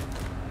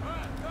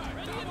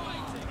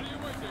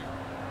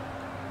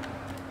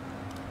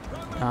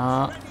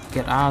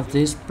 Get out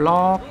this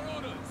blob.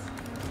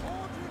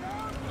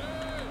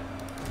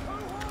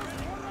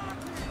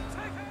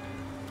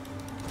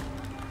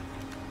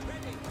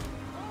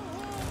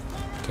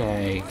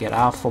 Okay, get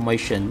out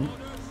formation.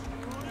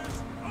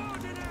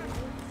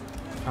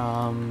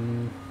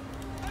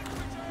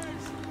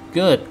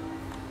 Good.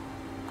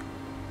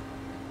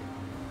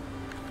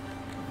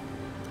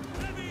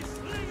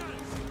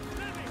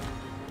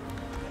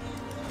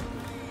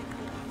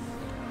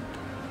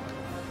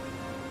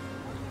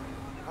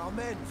 Our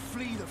men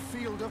flee the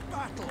field of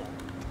battle.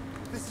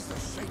 This is a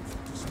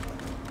shameful display.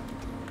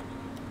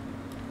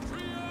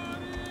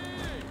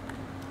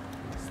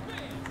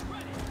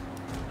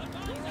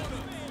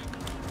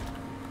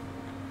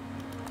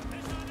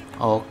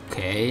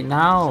 Okay,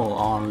 now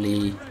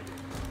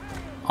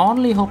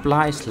only hope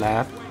lies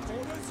left.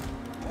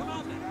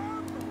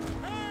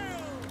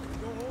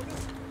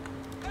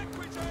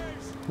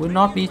 Will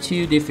not be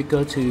too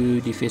difficult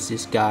to defeat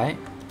this guy.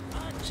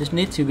 Just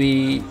need to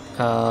be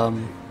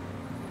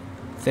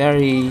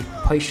very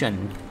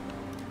patient.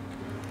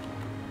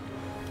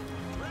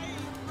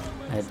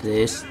 Like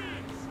this,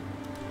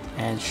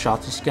 and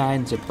shot this guy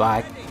in the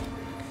back.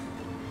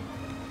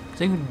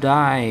 They will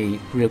die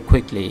real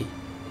quickly.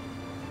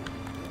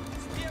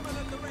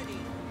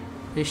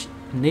 They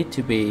need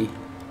to be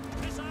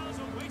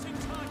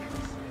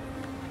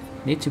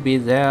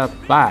their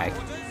back,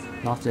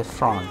 not their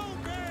front.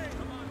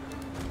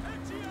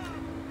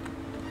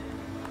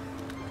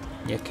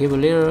 Yeah, keep a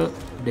little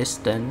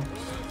distance.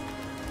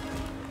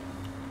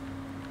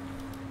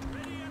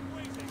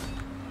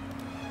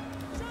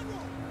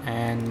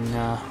 And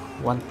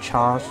one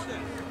charge.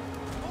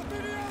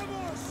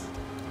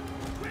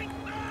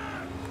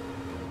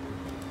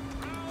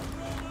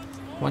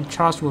 One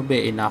charge will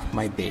be enough,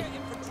 maybe.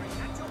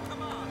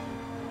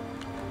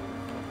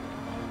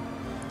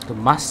 The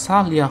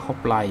Massalia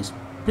hoplite is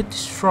pretty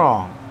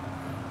strong.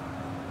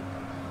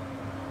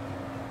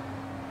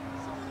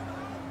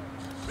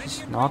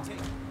 It's not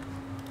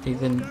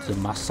even the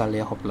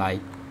Massalia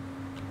hoplite.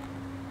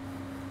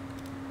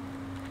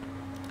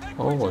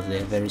 Oh,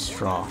 they're very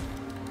strong.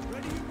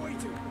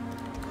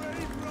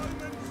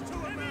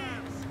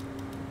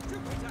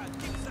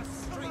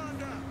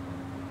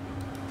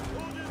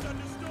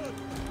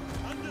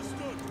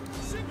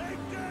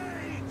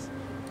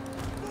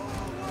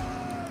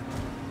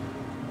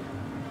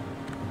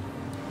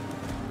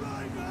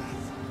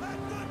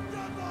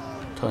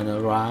 Turn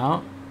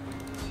around.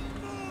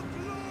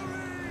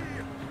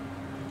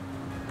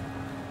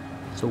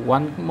 So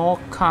one more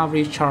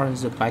cavalry charge in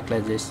the back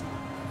like this.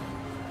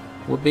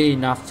 would be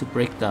enough to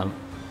break them.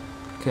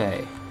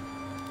 Okay.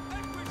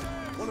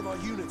 One of our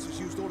units has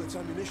used all its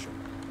ammunition.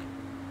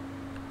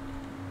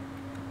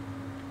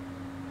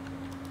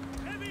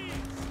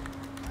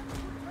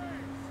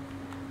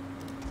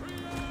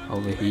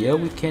 Over here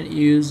we can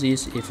use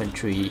this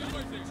infantry.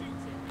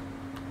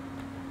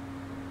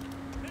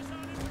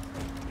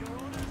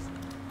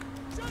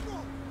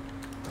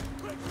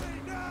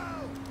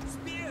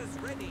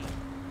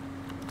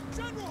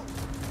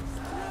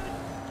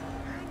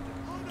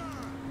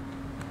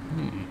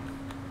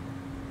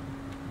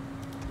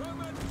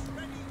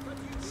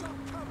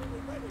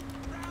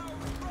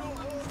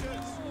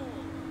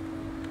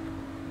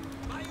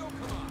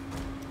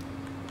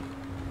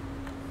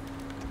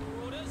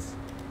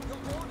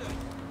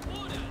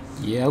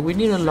 Yeah, we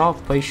need a lot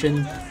of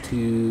patience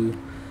to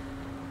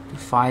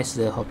fight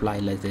the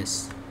hoplite like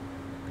this.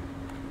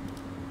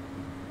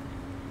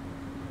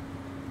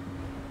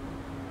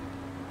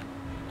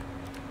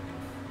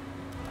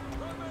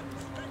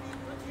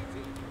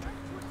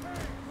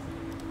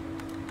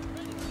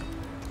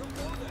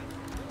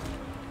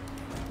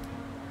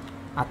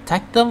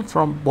 Attack them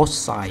from both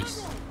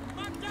sides.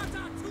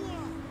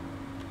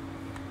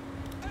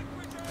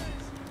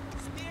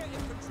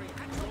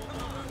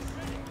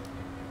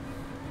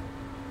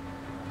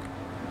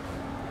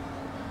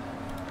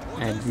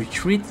 And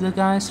retreat the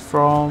guys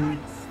from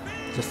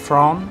the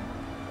front.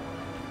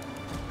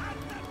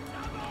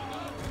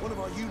 One of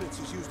our units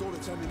has used all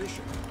its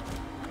ammunition.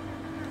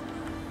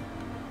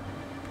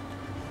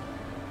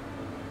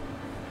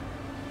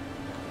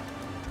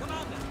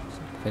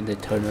 When they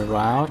turn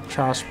around,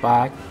 charge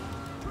back.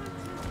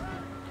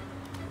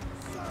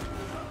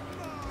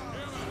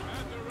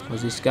 So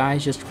these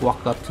guys just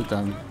walk up to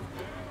them.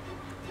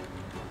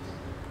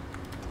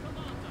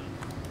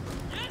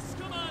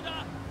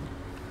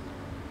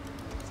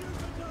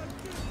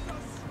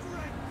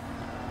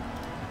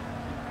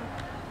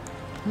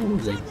 Ooh,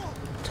 they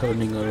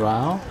turning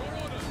around.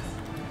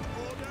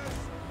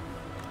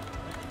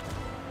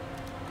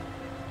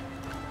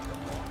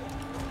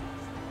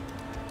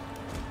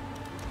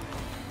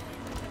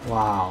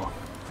 Wow.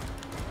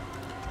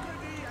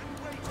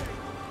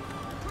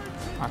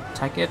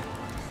 Attack it.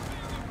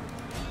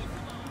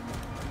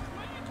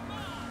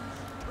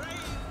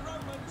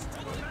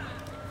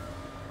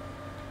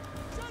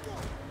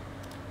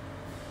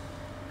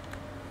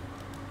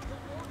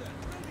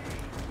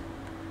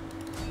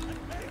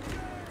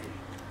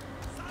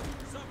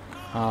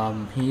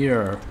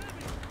 Here.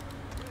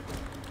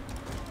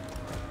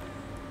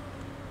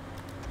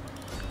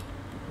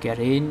 Get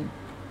in.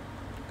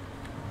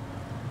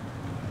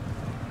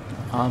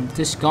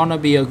 This is gonna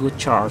be a good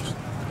charge.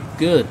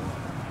 Good.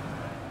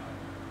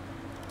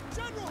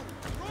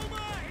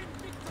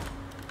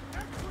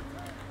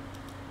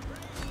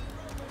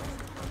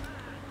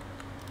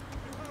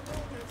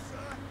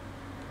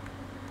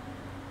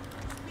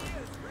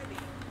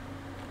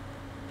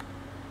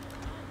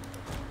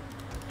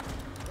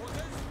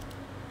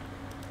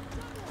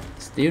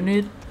 Still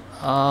need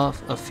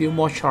a few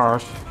more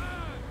charges.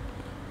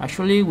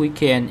 Actually, we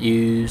can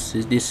use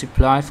this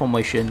supply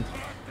formation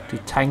to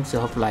tank the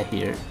hoplite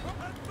here.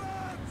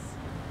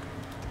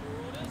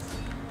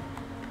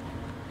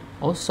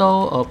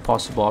 Also a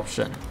possible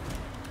option.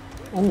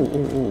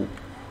 Oh.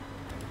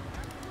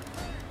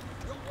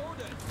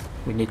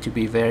 We need to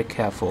be very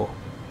careful.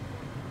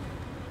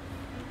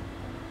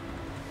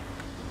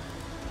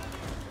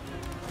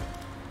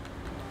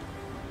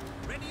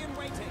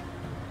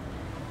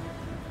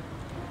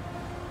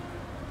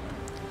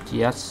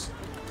 Yes.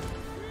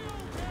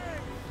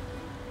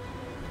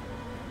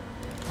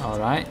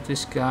 Alright,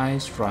 this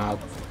guy's route.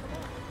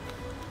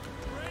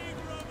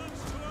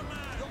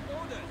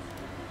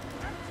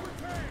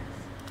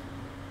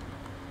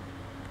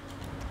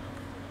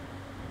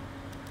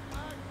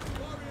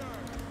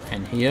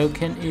 And here we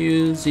can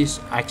use this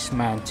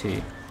X-Man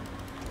too.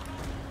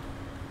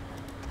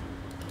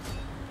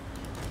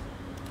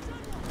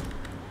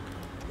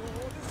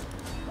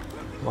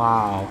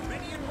 Wow.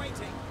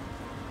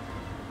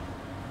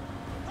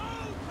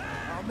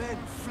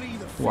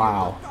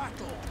 Wow.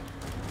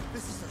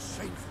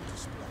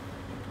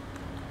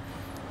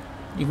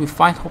 If we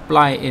fight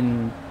hoplite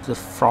in the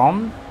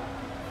front,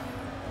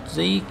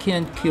 they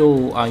can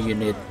kill our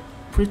unit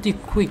pretty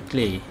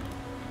quickly,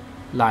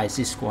 like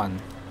this one.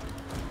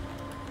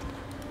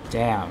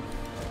 Damn.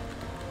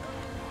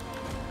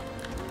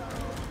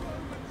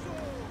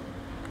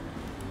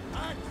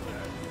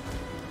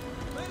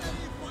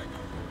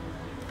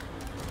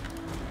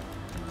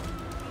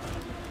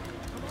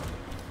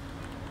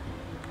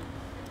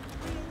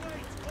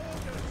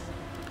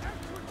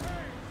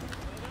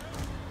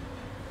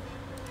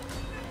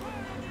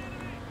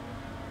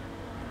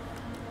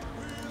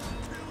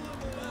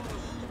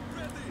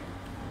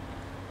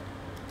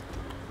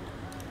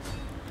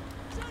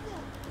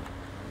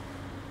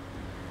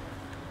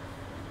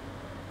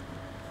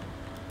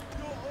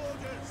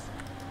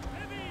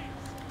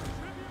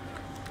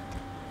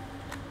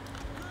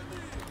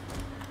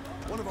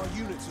 One of our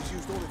units has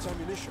used all its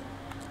ammunition.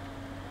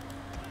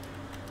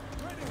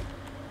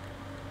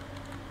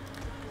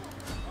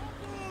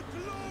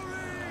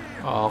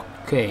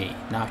 Okay,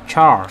 now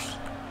charge.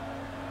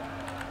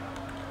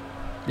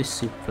 This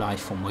supply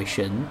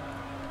formation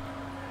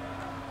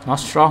not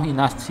strong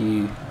enough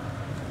to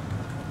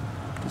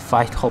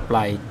fight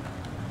hoplite.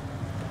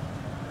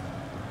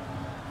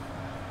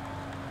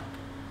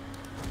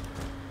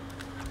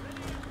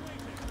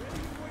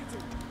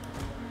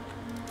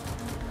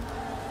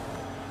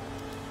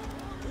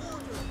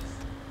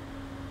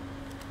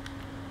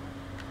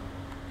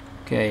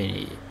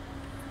 Okay,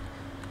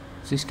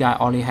 this guy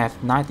only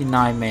have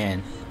 99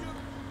 men.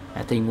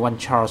 I think one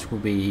charge will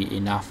be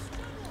enough.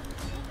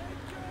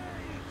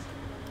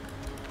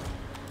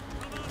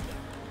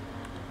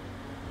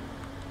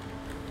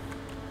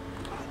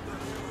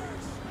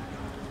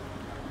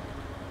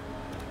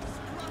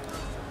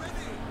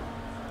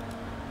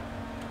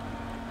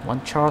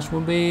 One charge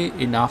will be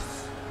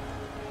enough,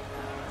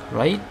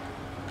 right?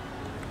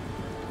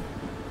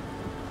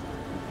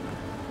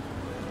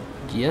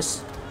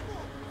 Yes.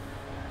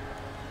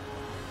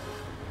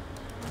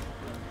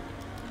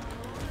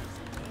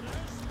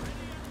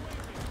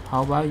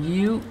 How about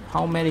you?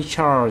 How many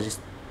charges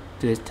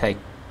do it take?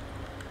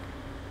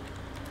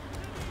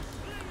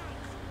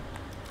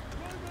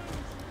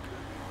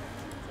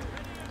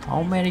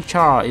 How many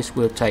charges it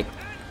will take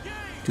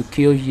to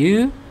kill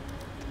you?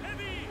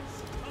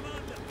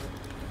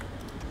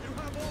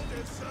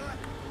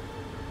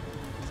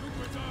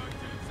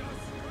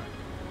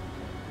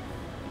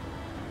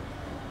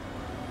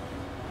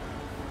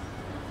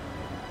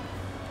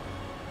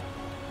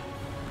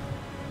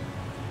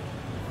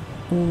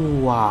 Ooh,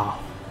 wow.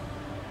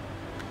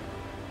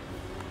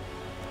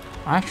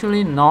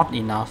 Actually not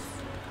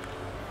enough.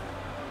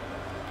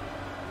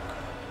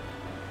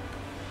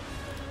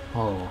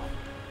 Oh.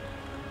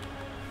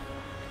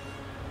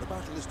 The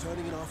battle is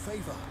turning in our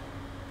favor.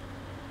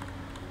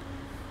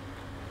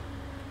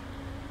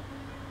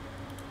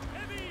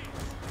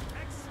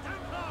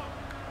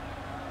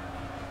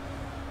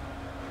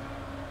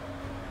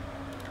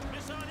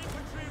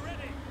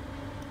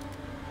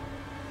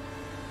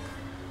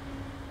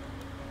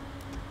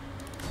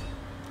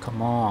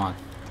 Come on.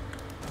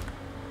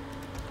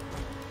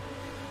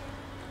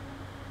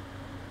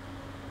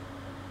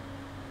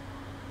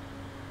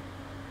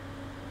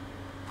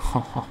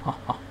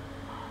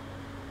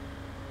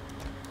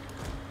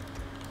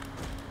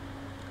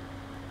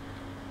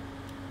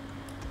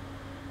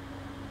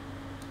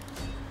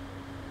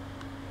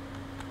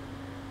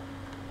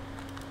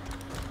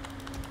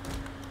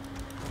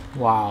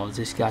 Wow,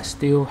 this guy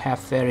still have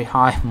very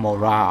high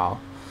morale.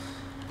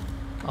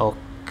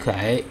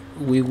 Okay,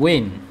 we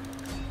win.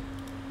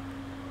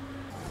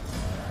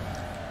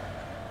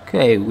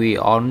 Okay, we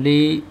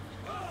only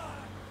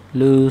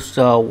lose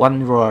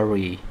one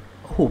rally.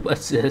 Oh, but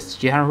the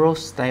general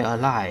stay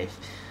alive.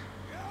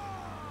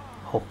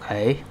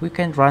 Okay, we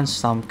can run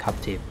some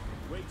captive.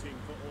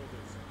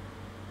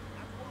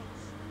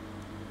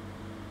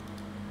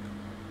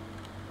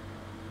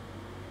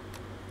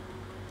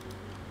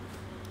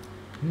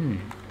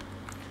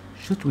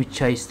 Should we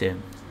chase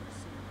them?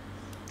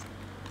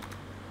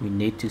 We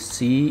need to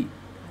see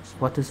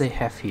what do they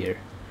have here.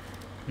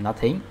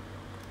 Nothing.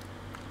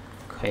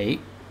 Okay,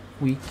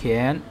 we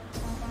can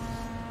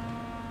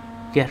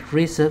get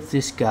rid of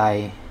this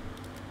guy.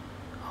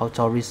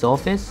 Auto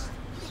resolve this.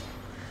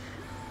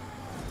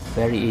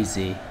 Very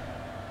easy.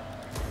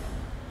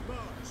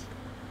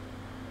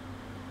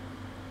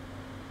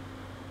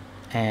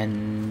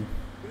 And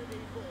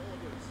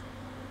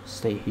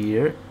stay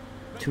here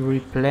to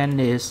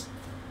replenish.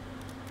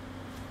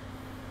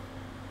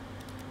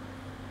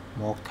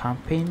 More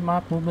campaign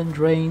map movement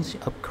range,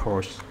 of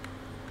course.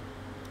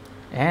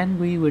 And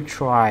we will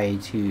try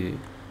to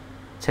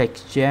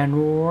take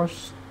general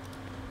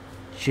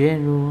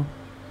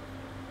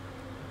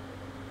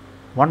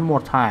one more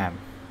time.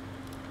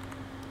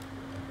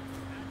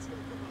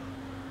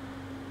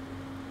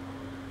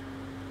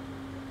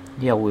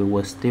 Yeah, we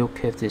will still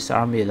keep this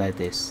army like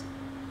this.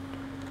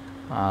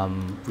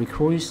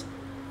 Recruit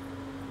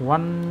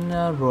one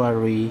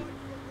rally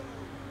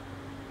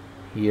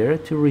here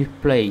to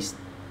replace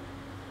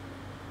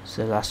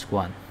the last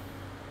one.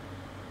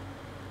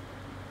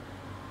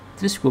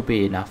 This will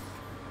be enough.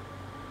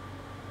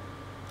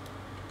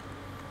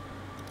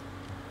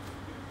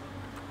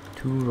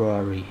 Two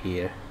rally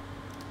here.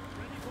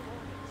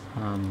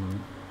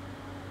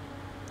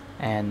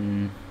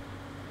 And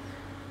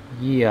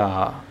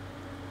yeah,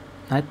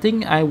 I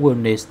think I will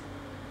need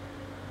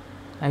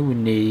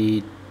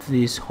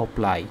this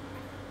hoplite.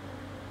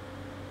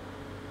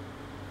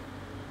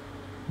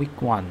 Which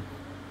one?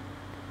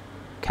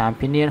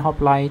 Companion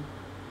hoplite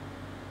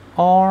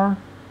or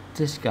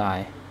this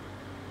guy?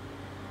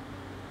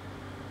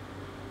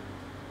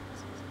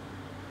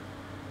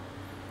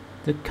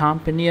 The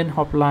companion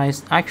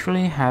hoplites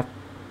actually have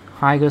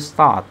higher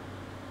start,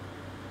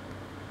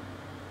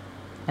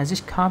 and this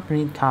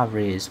companion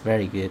cavalry is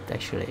very good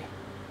actually.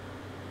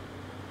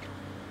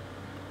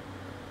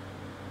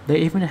 They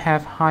even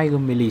have higher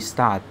melee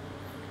stat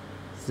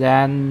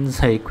than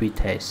the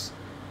equites,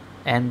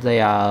 and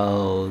they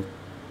are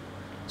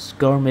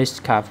skirmish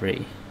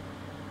cavalry.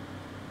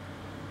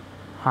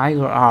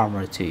 higher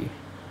armor too.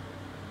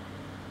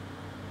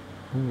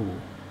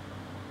 Ooh.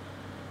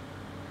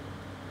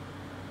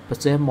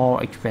 But they're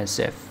more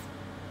expensive.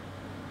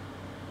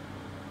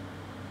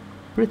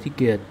 Pretty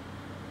good.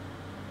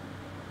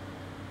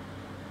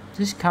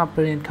 This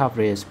component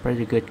coverage is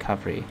pretty good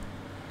coverage.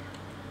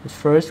 But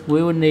first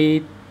we will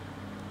need,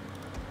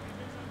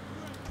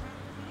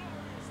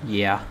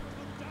 yeah,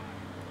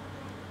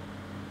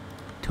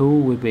 2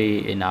 will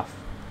be enough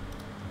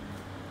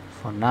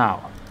for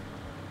now.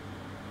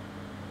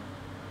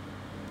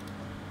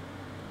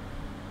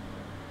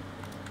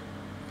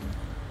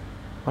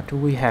 What do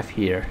we have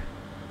here?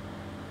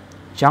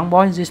 Young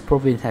boy in this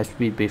province has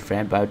been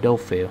befriended by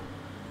Dolphin.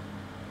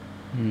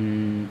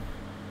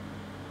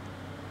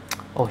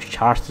 Oh,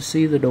 charge to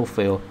see the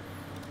Dolphin.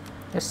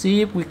 Let's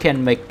see if we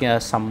can make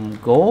some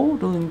gold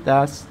doing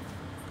that.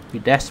 We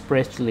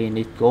desperately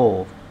need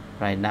gold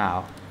right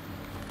now.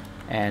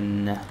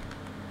 And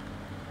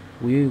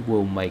we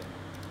will make,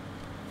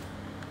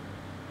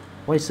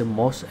 what is the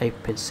most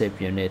expensive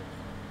unit?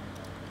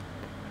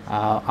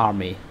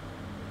 Army.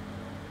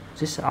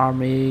 This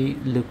army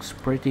looks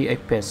pretty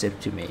expensive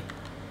to me,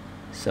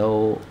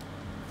 so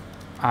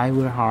I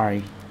will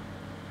hire.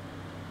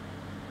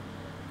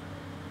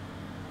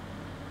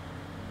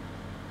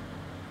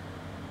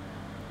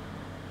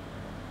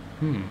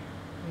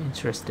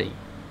 Interesting.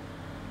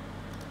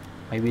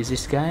 Maybe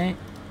this guy.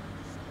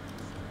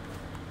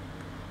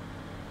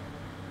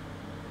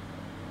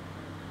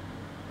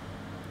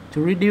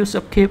 To reduce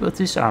upkeep of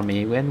this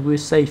army, when we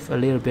save a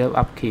little bit of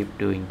upkeep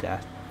doing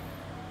that.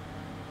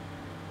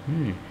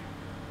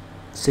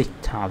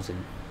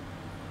 6,000.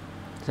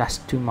 That's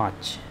too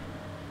much.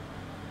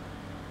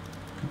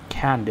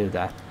 Can't do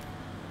that.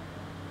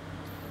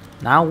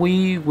 Now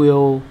we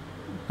will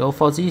go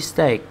for this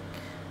stake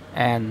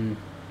and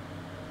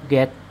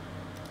get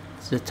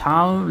the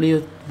town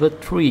level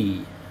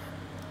 3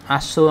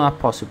 as soon as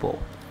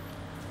possible.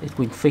 It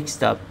will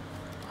fix up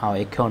our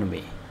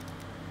economy.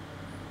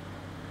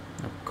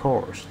 Of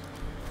course.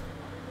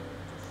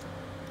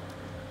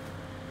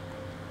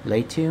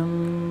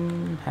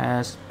 Latium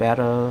has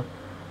better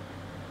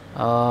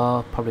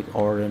public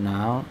order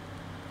now.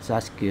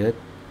 That's good.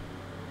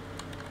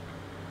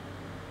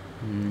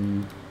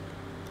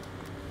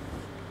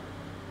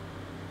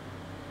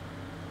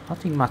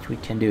 Nothing much we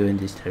can do in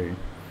this turn.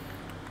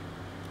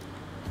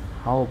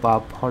 How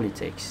about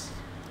politics?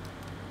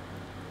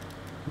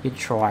 We can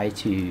try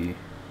to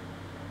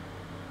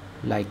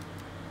like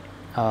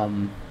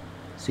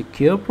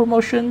secure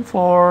promotion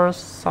for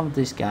some of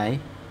this guy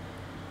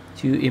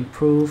to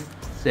improve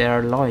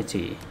their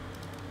loyalty,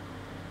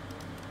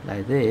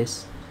 like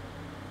this.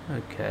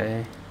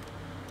 Okay.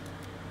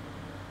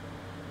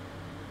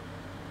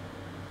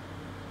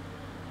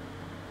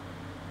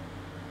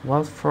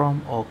 Wealth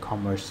from all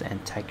commerce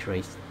and tax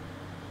rates.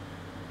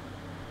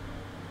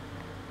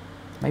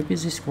 Maybe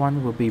this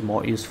one will be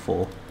more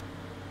useful.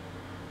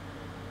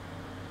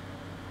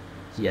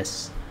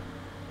 Yes.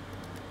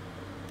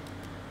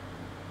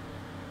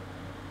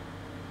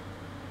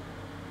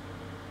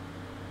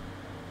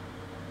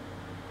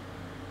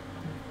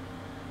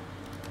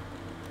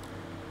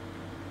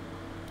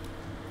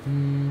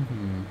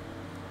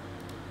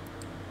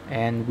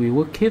 And we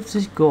will keep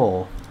this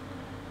goal.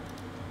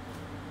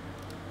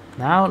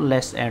 Now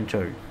let's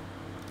enter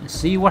and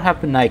see what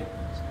happened next.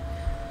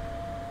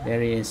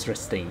 Very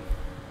interesting.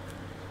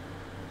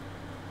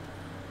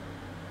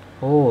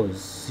 Oh,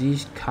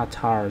 these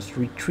Qatars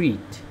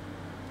retreat.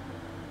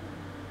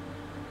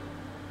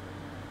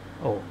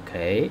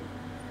 Okay.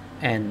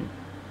 And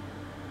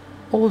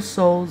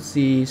also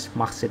these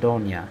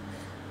Macedonia,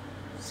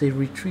 they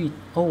retreat.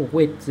 Oh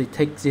wait, they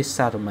take this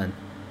settlement.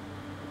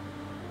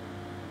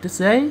 Did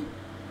they?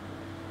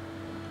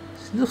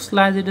 It looks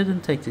like they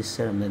didn't take this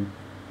settlement.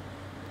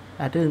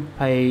 I didn't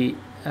pay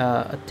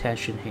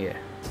attention here.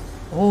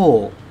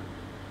 Oh,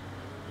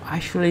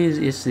 actually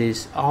it's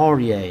this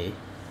RDA.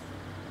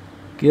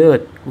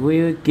 Good,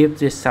 we'll give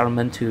this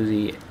settlement to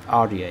the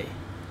RDA.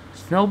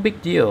 It's no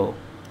big deal.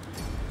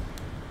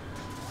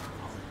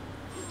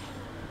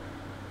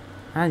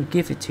 I'll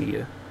give it to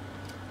you.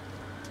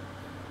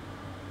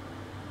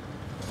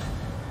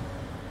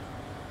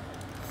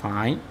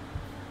 Fine.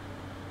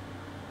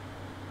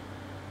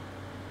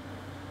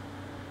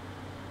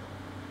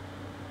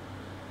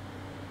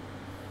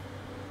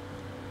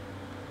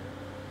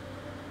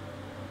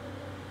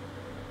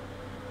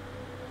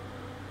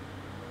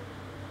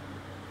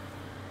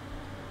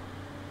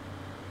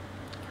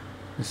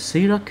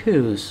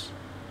 Syracuse.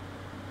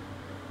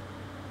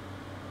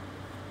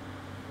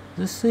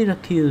 The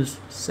Syracuse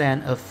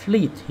sent a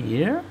fleet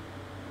here.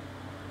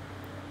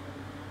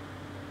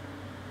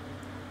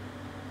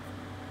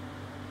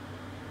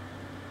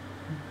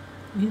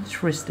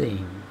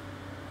 Interesting.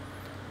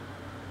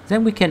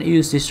 Then we can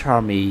use this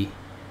army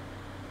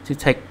to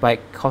take back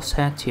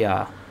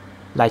Cossatia,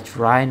 like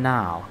right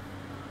now.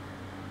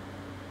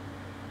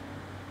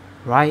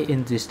 Right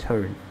in this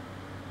turn.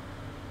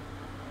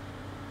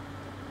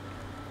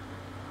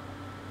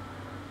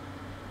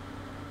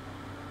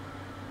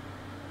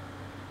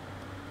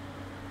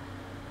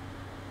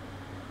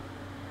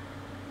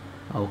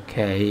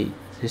 Okay,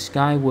 this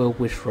guy will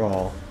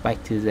withdraw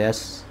back to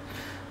this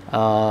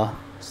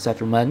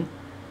settlement.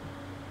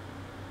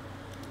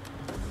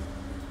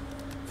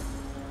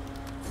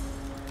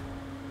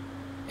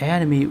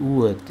 Enemy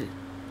wood.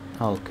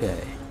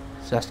 Okay,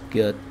 that's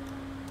good.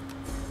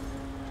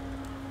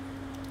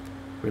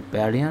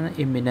 Rebellion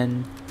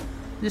imminent.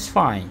 This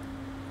fine.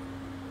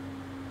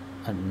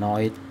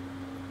 Annoyed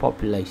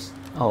populace.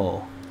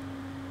 Oh,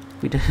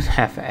 we didn't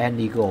have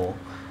any goal.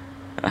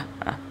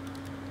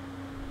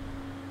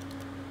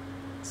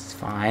 It's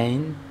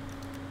fine.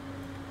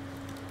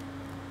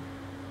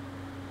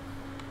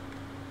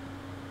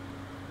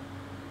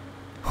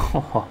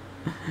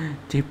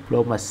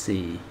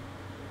 Diplomacy.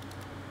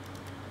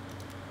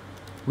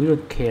 We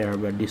don't care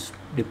about this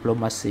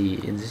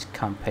diplomacy in this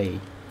campaign.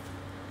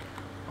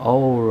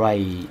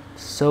 Alright,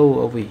 so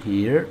over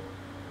here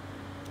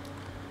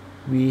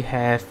we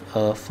have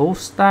a full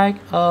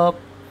stack of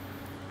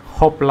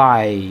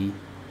hoplite.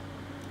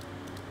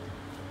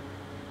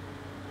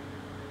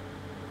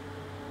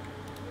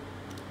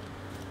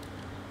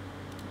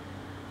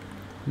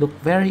 Look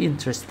very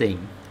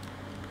interesting.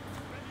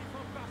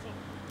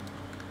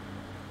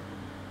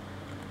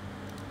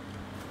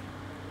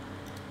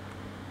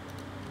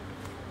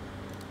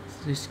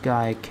 This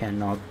guy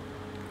cannot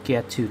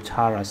get to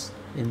Taras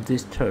in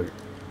this turn.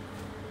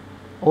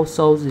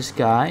 Also, this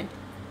guy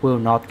will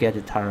not get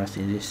to Taras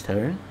in this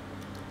turn.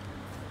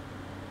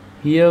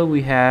 Here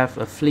we have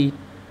a fleet.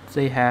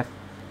 They have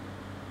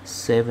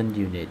 7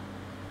 units.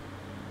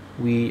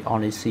 We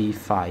only see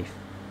 5.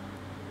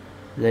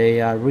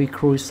 They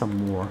recruit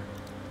some more.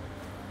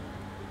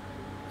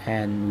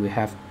 And we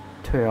have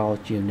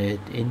 12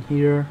 units in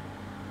here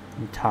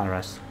in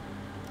Taras.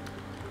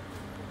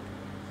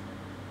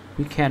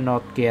 We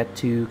cannot get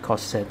to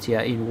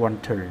Cossetia in one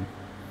turn,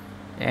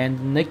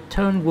 and next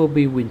turn will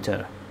be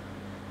winter.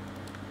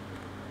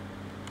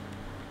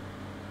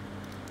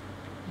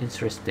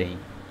 Interesting.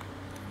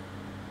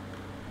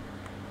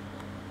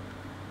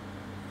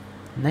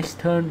 Next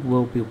turn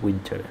will be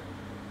winter,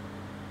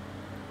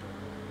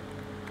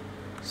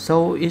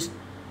 so it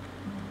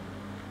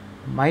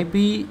might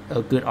be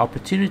a good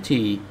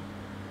opportunity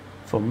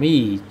for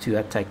me to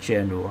attack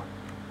Genoa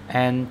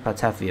and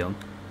Patavium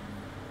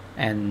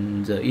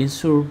and the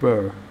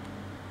Insuber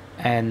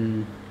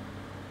and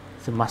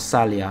the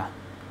Massalia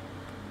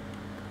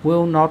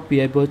will not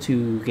be able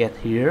to get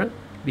here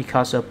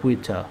because of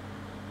winter.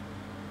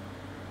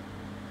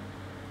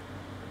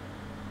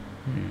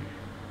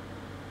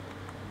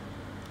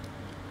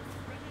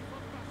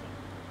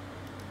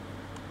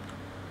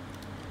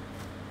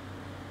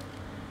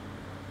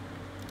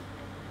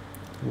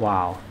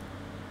 Wow.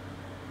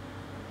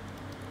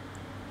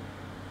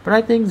 But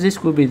I think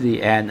this will be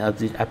the end of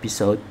this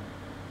episode.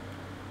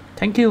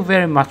 Thank you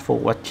very much for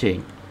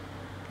watching,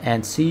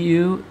 and see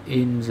you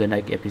in the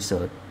next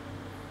episode.